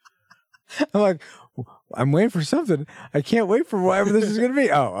 I'm like, I'm waiting for something. I can't wait for whatever this is going to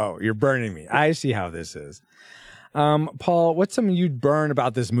be. Oh, you're burning me. I see how this is. Paul, what's something you'd burn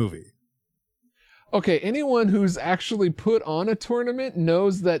about this movie? Okay, anyone who's actually put on a tournament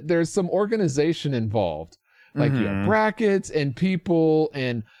knows that there's some organization involved. Like you have brackets and people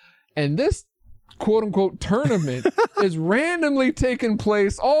and this quote unquote tournament is randomly taking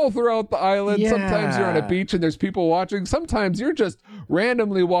place all throughout the island. Yeah. Sometimes you're on a beach and there's people watching. Sometimes you're just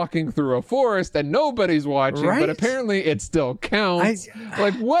randomly walking through a forest and nobody's watching, but apparently it still counts.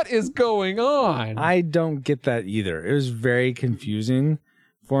 Like, what is going on? I don't get that either. It was very confusing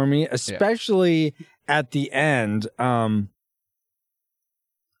for me, especially at the end. Well,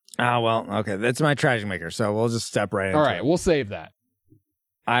 okay, that's my tragic maker, so we'll just step right into it. All right, we'll save that.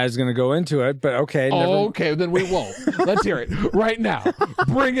 I was going to go into it, but okay. Okay, then we won't. Let's hear it right now.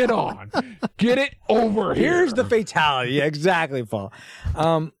 Bring it on. Get it over here. Here's the fatality. Exactly, Paul.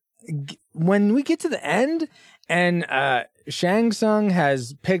 When we get to the end and Shang Tsung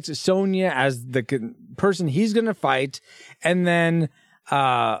has picked Sonya as the person he's going to fight, and then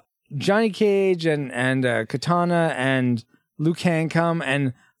Johnny Cage and Katana and Liu Kang come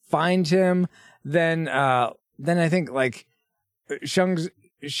and find him, then I think like Shang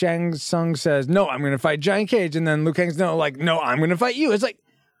Tsung says, "No, I'm going to fight Johnny Cage," and then Liu Kang's no, I'm going to fight you. It's like,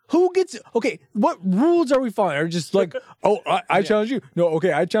 who gets okay? What rules are we following? Are just like, oh, I challenge you. No,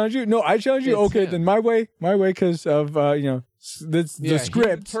 okay, I challenge you. No, I challenge you. Okay, then my way, because of the script.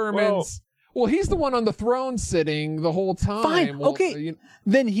 He determines. Well, he's the one on the throne sitting the whole time. Fine, okay.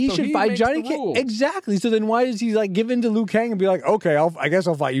 Then he should fight Johnny Cage. Exactly. So then why does he like give in to Liu Kang and be like, okay, I guess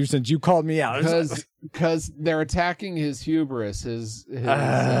I'll fight you since you called me out? Because they're attacking his hubris, his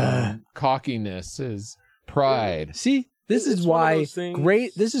cockiness, his pride. See, this is why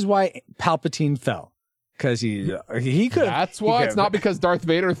Palpatine fell. Because he could. That's why it's not because Darth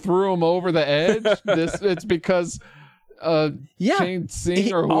Vader threw him over the edge. It's because Shang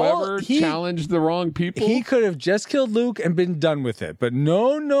Tsung or whoever challenged the wrong people. He could have just killed Luke and been done with it. But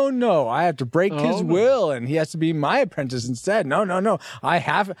no. I have to break his will, and he has to be my apprentice instead. No. I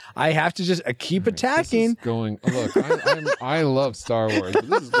have to just keep attacking. Look, I love Star Wars, but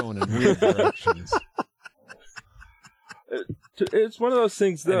this is going in weird directions. It's one of those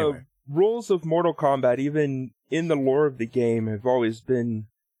things, though. Anyway. Rules of Mortal Kombat, even in the lore of the game, have always been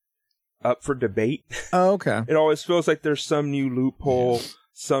up for debate. Oh, okay. It always feels like there's some new loophole,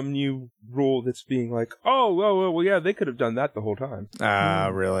 some new rule that's being like, oh, well, yeah, they could have done that the whole time.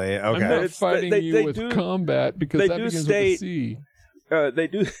 Really? Okay. I'm not fighting you with combat because that begins with a C.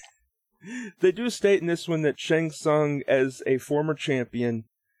 They do state in this one that Shang Tsung, as a former champion,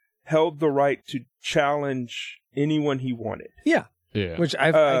 held the right to challenge anyone he wanted. Yeah. Which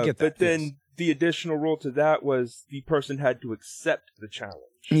I get that. But then the additional rule to that was the person had to accept the challenge.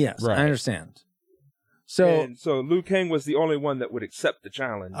 Yes, right. I understand. So Liu Kang was the only one that would accept the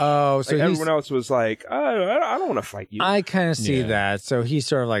challenge. Oh, so everyone else was like, I don't want to fight you. I kind of see that. So he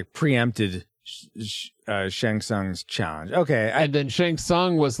sort of like preempted Shang Tsung's challenge. Okay. And then Shang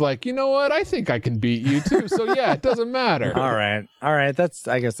Tsung was like, you know what? I think I can beat you too. So yeah, it doesn't matter. All right.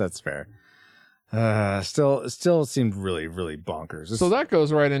 I guess that's fair. Still seemed really, really bonkers. So that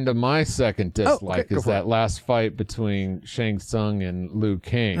goes right into my second dislike is that last fight between Shang Tsung and Liu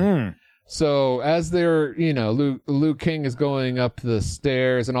Kang. So as they're, Liu Kang is going up the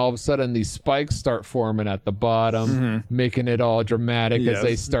stairs and all of a sudden these spikes start forming at the bottom, making it all dramatic as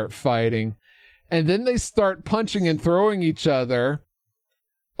they start fighting. And then they start punching and throwing each other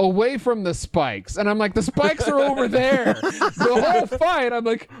away from the spikes, and I'm like, the spikes are over there. The whole fight, I'm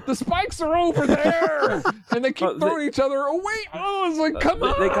like, the spikes are over there, and they keep throwing each other away. Oh, it's like, come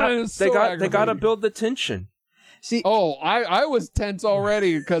on! They got to build the tension. See, I was tense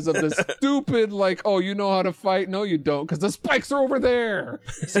already because of this stupid, like, oh, you know how to fight? No, you don't, because the spikes are over there.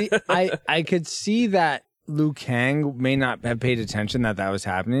 See, I could see that Liu Kang may not have paid attention that was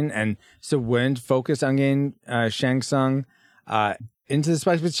happening, and so wouldn't focus on getting Shang Tsung into the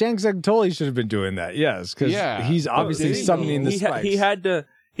spikes, but Shang Tsung totally should have been doing that. Yes, because he's obviously summoning the spikes.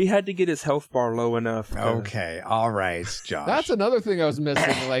 He had to get his health bar low enough. Okay, all right, Josh. That's another thing I was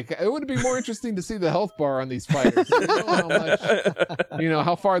missing. Like, it would be more interesting to see the health bar on these fighters.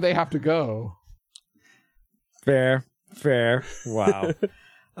 How far they have to go. Fair. Wow.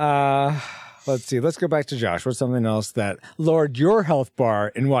 Let's see. Let's go back to Josh. What's something else that lowered your health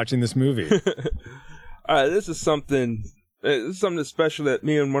bar in watching this movie? All right, this is something special that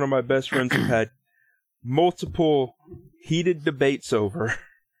me and one of my best friends have had multiple heated debates over.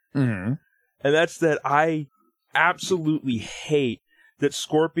 Mm-hmm. And that's that I absolutely hate that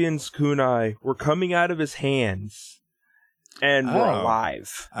Scorpion's kunai were coming out of his hands and were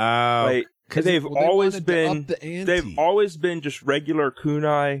alive. They've always been just regular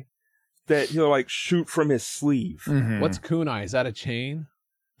kunai that he'll like shoot from his sleeve. Mm-hmm. What's kunai? Is that a chain?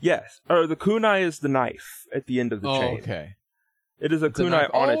 Yes. Or the kunai is the knife at the end of the chain. Okay. It is a kunai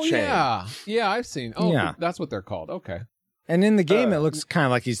on a chain. Yeah, I've seen. Oh, yeah. That's what they're called. Okay. And in the game, it looks kind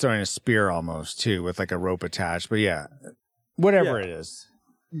of like he's throwing a spear almost, too, with like a rope attached. But yeah, whatever it is.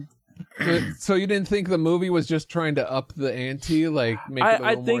 So you didn't think the movie was just trying to up the ante, like make it a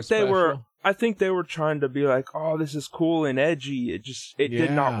little more special? I think they were trying to be like, oh, this is cool and edgy. It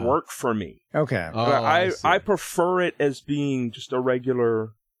did not work for me. Okay. I prefer it as being just a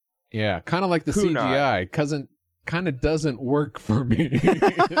regular. Yeah, kind of like the kunai. CGI. Kind of doesn't work for me.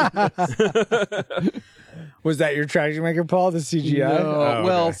 Was that your tragic maker, Paul? The CGI? No,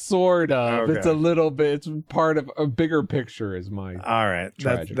 well, sort of. Okay. It's a little bit. It's part of a bigger picture. Is my all right?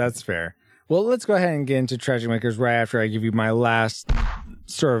 That's fair. Well, let's go ahead and get into tragic makers right after I give you my last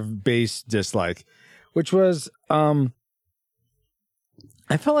sort of base dislike, which was I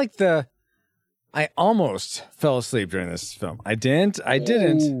felt like I almost fell asleep during this film. I didn't.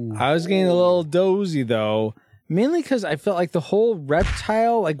 Ooh. I was getting a little dozy though. Mainly because I felt like the whole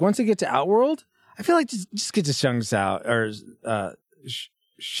reptile, like once they get to Outworld, I feel like just get to Shang Tsung or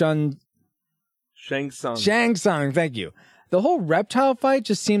Shang Tsung. Thank you. The whole reptile fight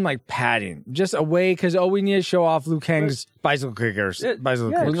just seemed like padding, just a way because we need to show off Liu Kang's bicycle kickers.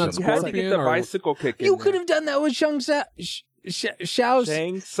 Bicycle kickers. You had to get the bicycle kick. You could have done that with Shao's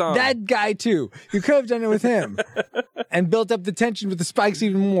Shang Tsung. That guy too. You could have done it with him and built up the tension with the spikes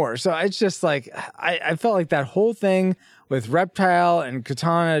even more. So it's just like I felt like that whole thing with reptile and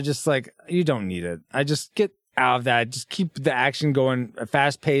katana, just like you don't need it. I just get out of that. Just keep the action going,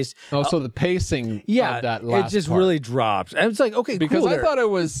 fast pace. Oh, so the pacing of that last it just part really drops. And it's like, okay, because cool, I thought it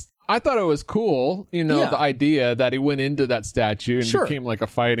was cool, the idea that he went into that statue and became like a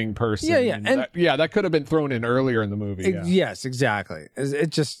fighting person. Yeah. And that could have been thrown in earlier in the movie. Yes, exactly.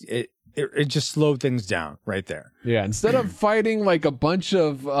 It just slowed things down right there. Yeah, instead of fighting like a bunch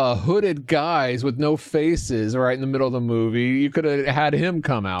of hooded guys with no faces right in the middle of the movie, you could have had him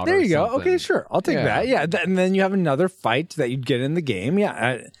come out. There you go. Something. Okay, sure. I'll take that. Yeah, and then you have another fight that you'd get in the game.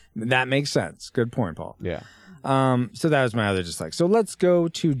 Yeah, that makes sense. Good point, Paul. Yeah. So that was my other dislike. So let's go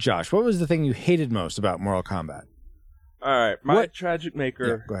to Josh. What was the thing you hated most about Mortal Kombat? All right, my tragic maker.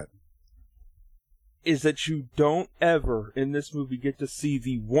 Yeah, go ahead. Is that you don't ever in this movie get to see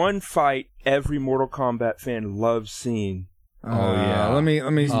the one fight every Mortal Kombat fan loves seeing. Oh yeah, let me.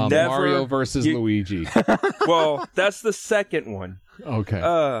 Mario versus Luigi. Well, that's the second one.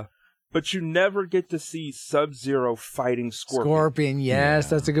 Okay. But you never get to see Sub-Zero fighting Scorpion. Yes,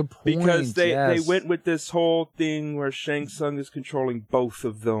 that's a good point. Because they went with this whole thing where Shang Tsung is controlling both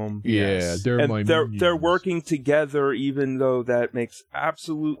of them. Yeah, they're working together, even though that makes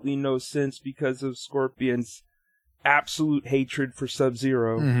absolutely no sense because of Scorpion's absolute hatred for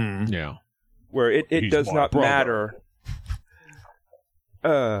Sub-Zero. Mm-hmm. Yeah, where it does not matter.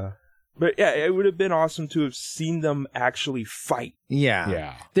 But yeah, it would have been awesome to have seen them actually fight.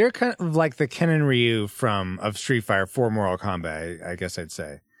 Yeah. They're kind of like the Ken and Ryu of Street Fighter for Mortal Kombat, I guess I'd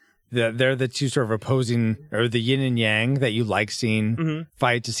say. They're the two sort of opposing, or the yin and yang that you like seeing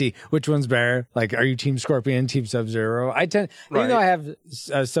fight to see which one's better. Like, are you Team Scorpion, Team Sub-Zero? Even though I have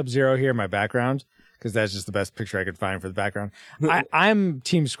Sub-Zero here in my background, because that's just the best picture I could find for the background, I'm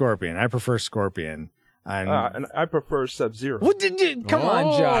Team Scorpion. I prefer Scorpion. And I prefer Sub-Zero. Come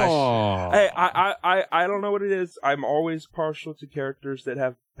on, Josh. Hey, I don't know what it is. I'm always partial to characters that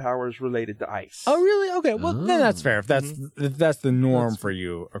have powers related to ice. Oh, really? Okay. Well, then that's fair. If that's the norm for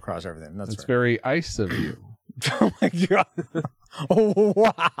you across everything, that's fair. Very ice of you. Oh my god! Oh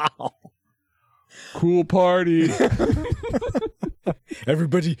wow! Cool party.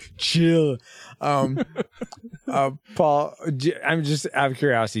 Everybody chill. Paul, I'm just out of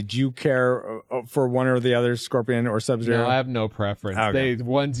curiosity. Do you care for one or the other, Scorpion or Sub-Zero? No, I have no preference. Okay.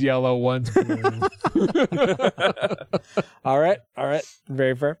 One's yellow, one's blue. All right.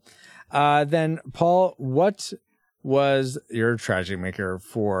 Very fair. Then, Paul, what was your tragic maker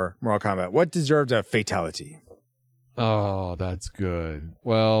for Mortal Kombat? What deserved a fatality? Oh, that's good.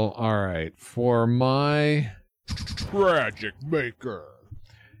 Well, all right. For my tragic maker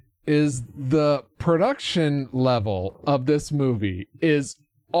is the production level of this movie is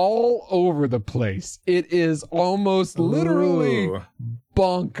all over the place. It is almost literally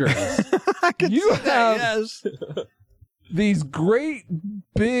bonkers. You have these great,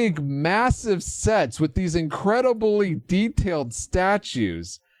 big, massive sets with these incredibly detailed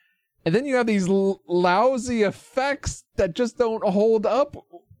statues. And then you have these lousy effects that just don't hold up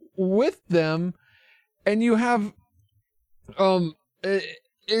with them. And you have,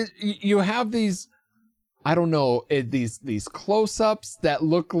 you have these, I don't know, these close-ups that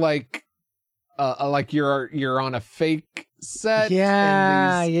look like you're on a fake set.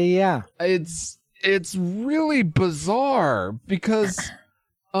 Yeah. It's really bizarre because,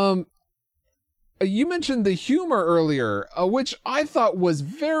 you mentioned the humor earlier, which I thought was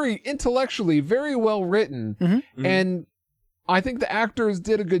very intellectually, very well written, and I think the actors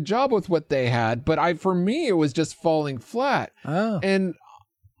did a good job with what they had. But for me, it was just falling flat. Oh. And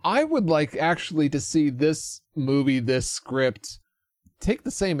I would like actually to see this movie, this script, take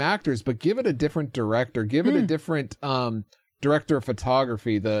the same actors, but give it a different director, give it a different director of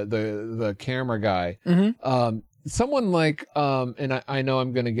photography, the camera guy. Someone like, and I know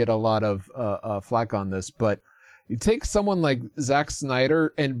I'm going to get a lot of flack on this, but you take someone like Zack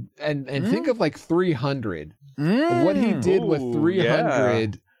Snyder and think of like 300. What he did with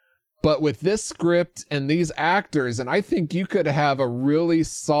 300, but with this script and these actors, and I think you could have a really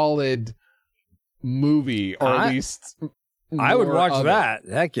solid movie, or at least I would watch that.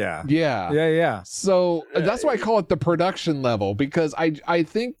 Heck yeah. Yeah. So that's why I call it the production level, because I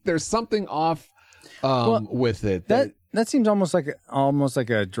think there's something off with it. that seems almost like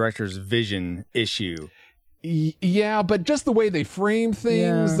a director's vision issue. Yeah, but just the way they frame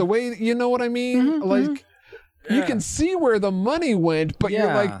things, the way, you know what I mean? Like, you can see where the money went, but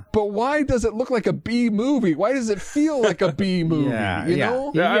you're like, but why does it look like a B movie? Why does it feel like a B movie? You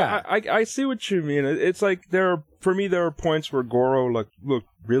know? Yeah, I see what you mean. It's like for me, there are points where Goro looked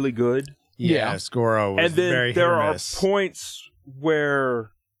really good. Yes, Goro was very hit or miss. Are points where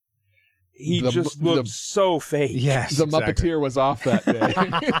he just looked so fake. Yes, the Muppeteer was off that day.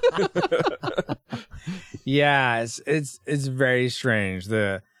 Yeah, it's very strange.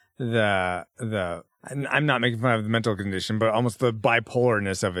 The I'm not making fun of the mental condition, but almost the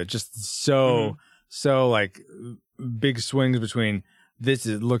bipolarness of it. Just so like big swings between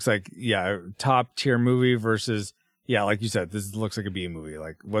looks like top tier movie versus like you said, this looks like a B movie.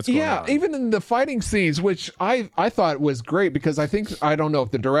 Like what's going on? Yeah, even in the fighting scenes, which I thought was great because I don't know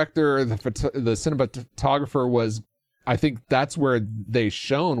if the director or the cinematographer was. I think that's where they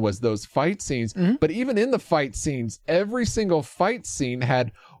shone was those fight scenes. But even in the fight scenes, every single fight scene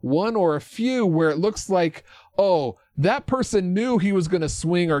had one or a few where it looks like, oh, that person knew he was going to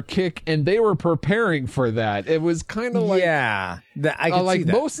swing or kick and they were preparing for that. It was kind of like, I can see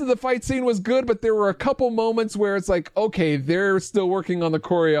that. Most of the fight scene was good, but there were a couple moments where it's like, okay, they're still working on the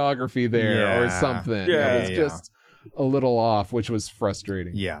choreography there or something. Yeah. It was just a little off, which was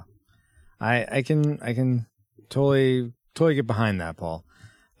frustrating. Yeah. I can totally get behind that, Paul.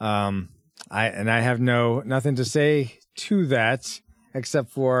 I have nothing to say to that except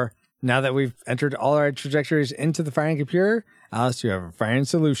for now that we've entered all our trajectories into the firing computer, Alice, you have a firing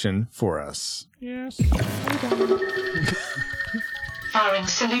solution for us. Yes. Firing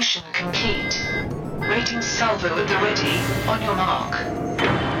solution complete. Rating salvo at the ready. On your mark.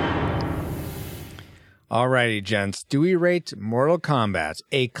 Alrighty, gents. Do we rate Mortal Kombat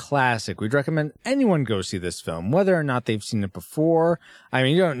a classic? We'd recommend anyone go see this film, whether or not they've seen it before. I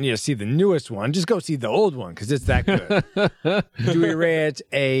mean, you don't need to see the newest one. Just go see the old one because it's that good. Do we rate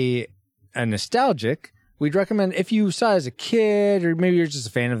it a nostalgic? We'd recommend if you saw it as a kid or maybe you're just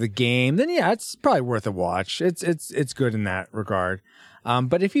a fan of the game, then it's probably worth a watch. It's good in that regard.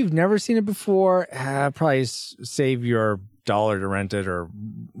 But if you've never seen it before, probably save your $1 to rent it or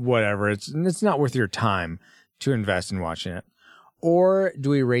whatever. It's not worth your time to invest in watching it. Or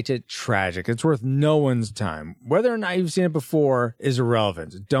do we rate it tragic? It's worth no one's time. Whether or not you've seen it before is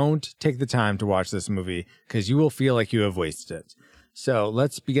irrelevant. Don't take the time to watch this movie because you will feel like you have wasted it. So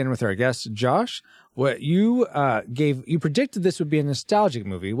let's begin with our guest, Josh. What you you predicted this would be a nostalgic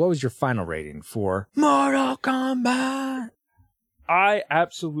movie. What was your final rating for Mortal Kombat? I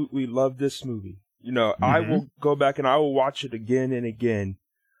absolutely love this movie. You know, I will go back and I will watch it again and again.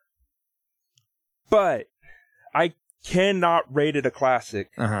 But I cannot rate it a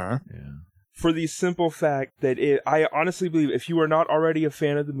classic. For the simple fact that I honestly believe if you are not already a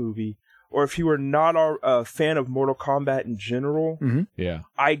fan of the movie, or if you are not a fan of Mortal Kombat in general,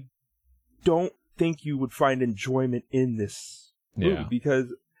 I don't think you would find enjoyment in this movie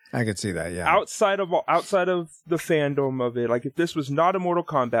because I could see that, outside of the fandom of it, like if this was not a Mortal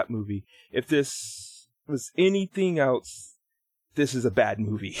Kombat movie, if this was anything else, this is a bad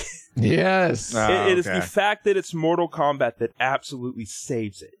movie. Yes. It is the fact that it's Mortal Kombat that absolutely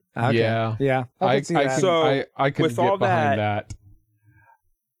saves it. Okay. Yeah. I can see that. So, I could with get all behind that.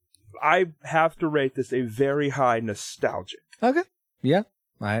 I have to rate this a very high nostalgic. Okay. Yeah.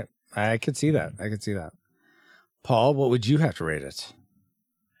 I could see that. Paul, what would you have to rate it?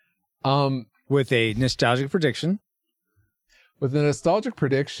 With a nostalgic prediction. With a nostalgic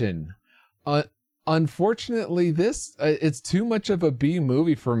prediction, unfortunately, this it's too much of a B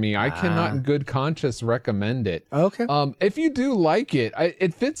movie for me. I cannot, in good conscience, recommend it. Okay. If you do like it,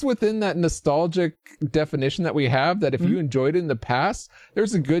 it fits within that nostalgic definition that we have. That if you enjoyed it in the past,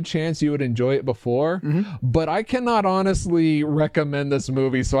 there's a good chance you would enjoy it before. But I cannot honestly recommend this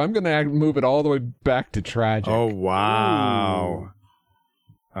movie, so I'm going to move it all the way back to tragic. Oh wow. Ooh.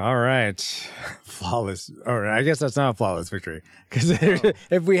 All right. Flawless. All right. I guess that's not a flawless victory because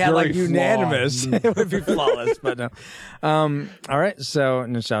if we had like unanimous, it would be flawless, but no. All right. So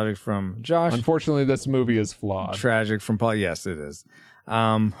nostalgic from Josh. Unfortunately, this movie is flawed. Tragic from Paul. Yes, it is.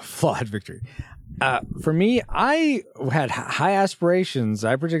 Flawed victory. For me, I had high aspirations.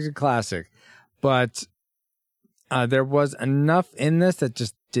 I predicted classic, but there was enough in this that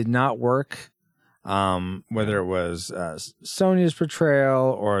just did not work. Whether it was Sonya's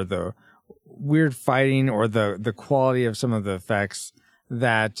portrayal or the weird fighting or the quality of some of the effects,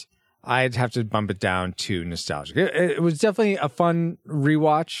 that I'd have to bump it down to nostalgic. It was definitely a fun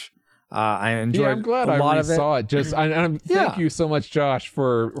rewatch. I enjoyed I'm glad a lot I of it. saw it. Just, thank you so much, Josh,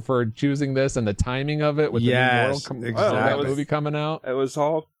 for choosing this and the timing of it with the new Mortal Kombat movie coming out. It was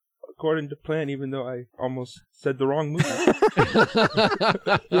all according to plan, even though I almost said the wrong movie.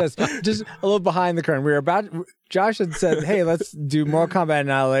 Yes, just a little behind the curtain. Josh had said, "Hey, let's do Mortal Kombat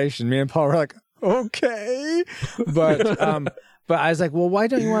Annihilation." Me and Paul were like, "Okay," but I was like, "Well, why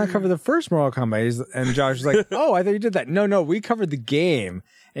don't you want to cover the first Mortal Kombat?" And Josh was like, "Oh, I thought you did that." No, we covered the game.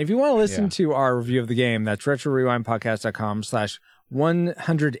 And if you want to listen to our review of the game, that's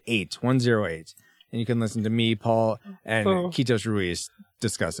retrorewindpodcast.com/108, and you can listen to me, Paul, and Kitos Ruiz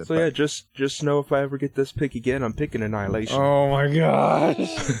discuss it. So yeah, just know if I ever get this pick again, I'm picking Annihilation. Oh my gosh.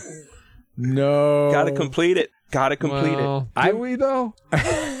 No. Gotta complete it. Do we though?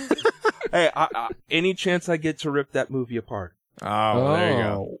 Hey, any chance I get to rip that movie apart. Oh, there you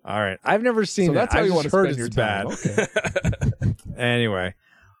go. All right. I've never seen it. That's how you want to heard spend your it's time. bad. Okay. Anyway.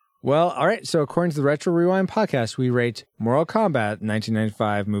 Well, all right. So according to the Retro Rewind podcast, we rate Mortal Kombat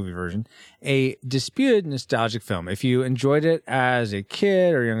 1995 movie version a disputed nostalgic film. If you enjoyed it as a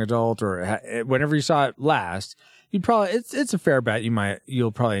kid or young adult or whenever you saw it last, you'd probably it's a fair bet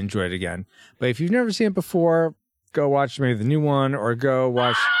you'll probably enjoy it again. But if you've never seen it before, go watch maybe the new one or go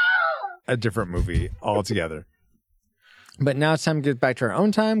watch a different movie altogether. But now it's time to get back to our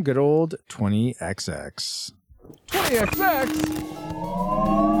own time. Good old 20XX. 20XX.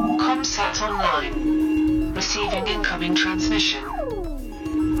 Comsat online. Receiving incoming transmission.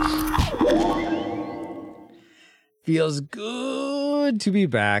 Feels good to be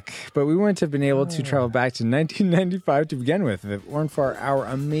back, but we wouldn't have been able to travel back to 1995 to begin with if it weren't for our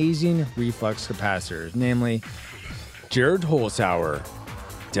amazing reflux capacitors, namely Jared Holzhauer,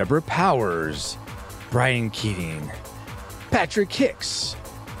 Deborah Powers, Brian Keating, Patrick Hicks,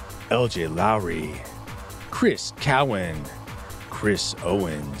 LJ Lowry, Chris Cowan, Chris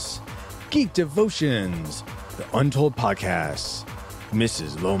Owens, Geek Devotions, The Untold Podcasts,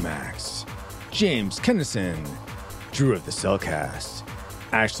 Mrs. Lomax, James Kennison, Drew of the Cellcast,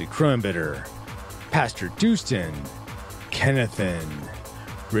 Ashley Cronenbitter, Pastor Dustin, Kennethan,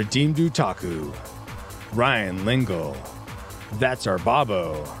 Redeemed Utaku, Ryan Lingle, That's Our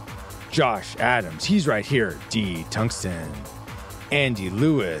Babo, Josh Adams, he's right here, D. Tungsten, Andy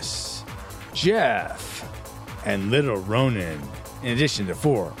Lewis, Jeff, and Little Ronan, in addition to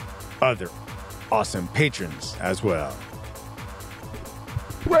 4 other awesome patrons as well.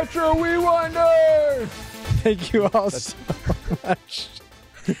 Retro Rewinders! Thank you all so much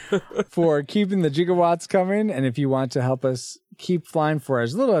for keeping the gigawatts coming. And if you want to help us keep flying for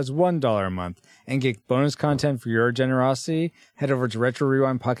as little as $1 a month and get bonus content for your generosity, head over to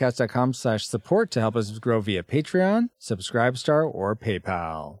retrorewindpodcast.com/support to help us grow via Patreon, Subscribestar, or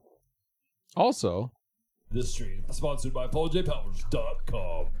PayPal. Also, this stream is sponsored by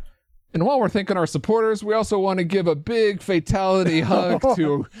PaulJPowers.com. and while we're thanking our supporters, we also want to give a big fatality hug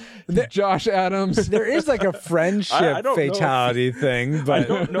to Josh Adams. There is like a friendship I don't fatality thing, but I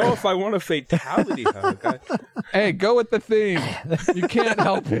don't know if I want a fatality hug. Hey, go with the theme. You can't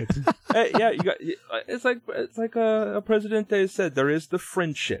help it. Hey, yeah, it's like a Presidente said. There is the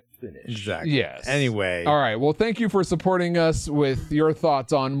friendship finish. exactly. Yes. Anyway, All right. Well, thank you for supporting us with your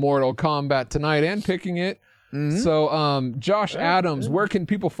thoughts on Mortal Kombat tonight and picking it. So, Josh Adams, where can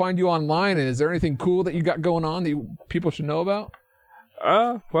people find you online? And is there anything cool that you got going on that people should know about?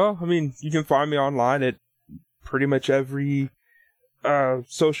 Well, I mean, you can find me online at pretty much every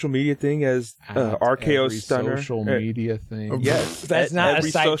social media thing as RKO Every Stunner. social media thing. Yes, That's at not a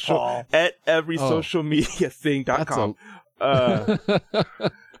every site, social Paul. at every Oh. social media thing.com.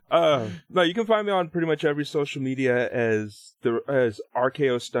 No, you can find me on pretty much every social media as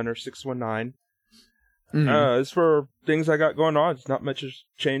RKO Stunner 619. As for things I got going on, it's not much has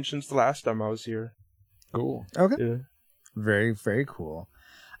changed since the last time I was here. Cool. okay. Yeah. Very, very cool.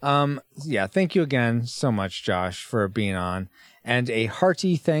 Yeah, thank you again so much, Josh, for being on. And a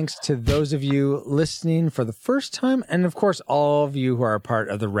hearty thanks to those of you listening for the first time. And of course, all of you who are a part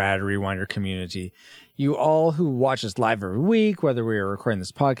of the Rad Rewinder community. You all who watch us live every week, whether we are recording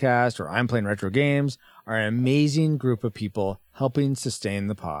this podcast or I'm playing retro games, are an amazing group of people helping sustain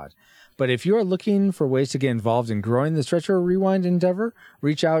the pod. But if you are looking for ways to get involved in growing this Retro Rewind endeavor,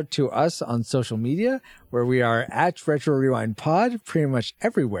 reach out to us on social media, where we are at Retro Rewind Pod pretty much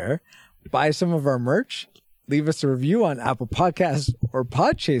everywhere. Buy some of our merch, leave us a review on Apple Podcasts or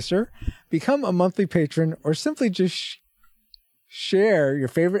Podchaser, become a monthly patron, or simply just share your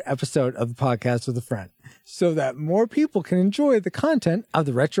favorite episode of the podcast with a friend so that more people can enjoy the content of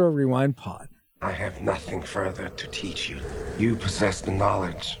the Retro Rewind Pod. I have nothing further to teach you. You possess the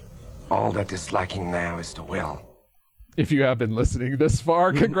knowledge. All that is lacking now is the will. If you have been listening this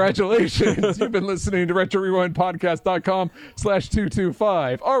far, congratulations. You've been listening to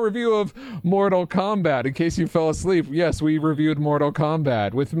RetroRewindPodcast.com/225. Our review of Mortal Kombat. In case you fell asleep, yes, we reviewed Mortal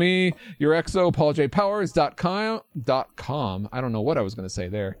Kombat. With me, your exo, PaulJPowers.com. I don't know what I was going to say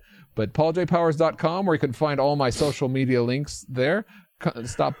there. But PaulJPowers.com, where you can find all my social media links there.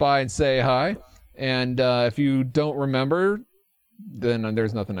 Stop by and say hi. And if you don't remember, then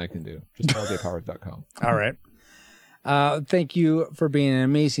there's nothing I can do. Just PaulJPowers.com. All right. Thank you for being an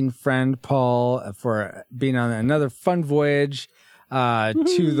amazing friend, Paul, for being on another fun voyage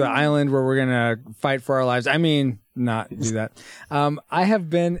to the island where we're going to fight for our lives. I mean, not do that. I have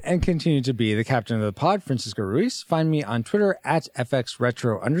been and continue to be the captain of the pod, Francisco Ruiz. Find me on Twitter at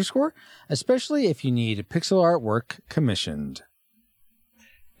FXRetro_, especially if you need pixel artwork commissioned.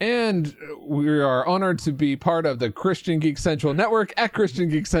 And we are honored to be part of the Christian Geek Central Network at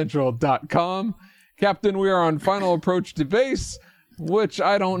ChristianGeekCentral.com. Captain, we are on Final Approach to Base, which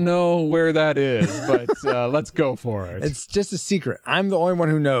I don't know where that is, but let's go for it. It's just a secret. I'm the only one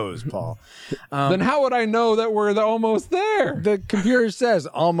who knows, Paul. Then how would I know that we're almost there? The computer says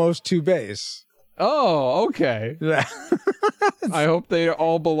almost to base. Oh, okay. I hope they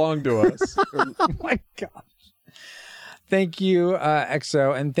all belong to us. Oh my gosh. Thank you,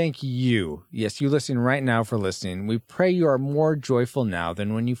 EXO, and thank you. Yes, you listening right now for listening. We pray you are more joyful now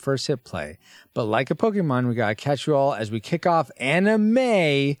than when you first hit play. But like a Pokemon, we gotta catch you all as we kick off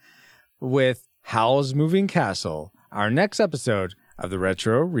anime with Howl's Moving Castle, our next episode of the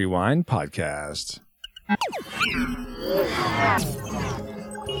Retro Rewind Podcast.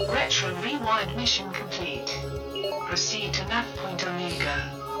 Retro Rewind mission complete. Proceed to nav point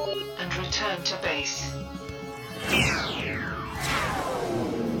Omega and return to base.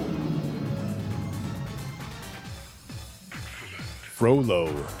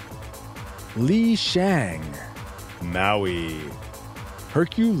 Frollo, Li Shang, Maui,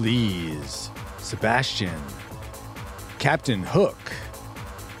 Hercules, Sebastian, Captain Hook,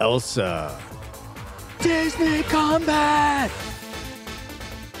 Elsa, Disney Combat!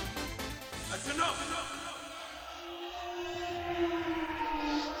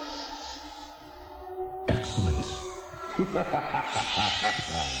 Excellent.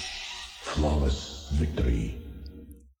 Flawless victory.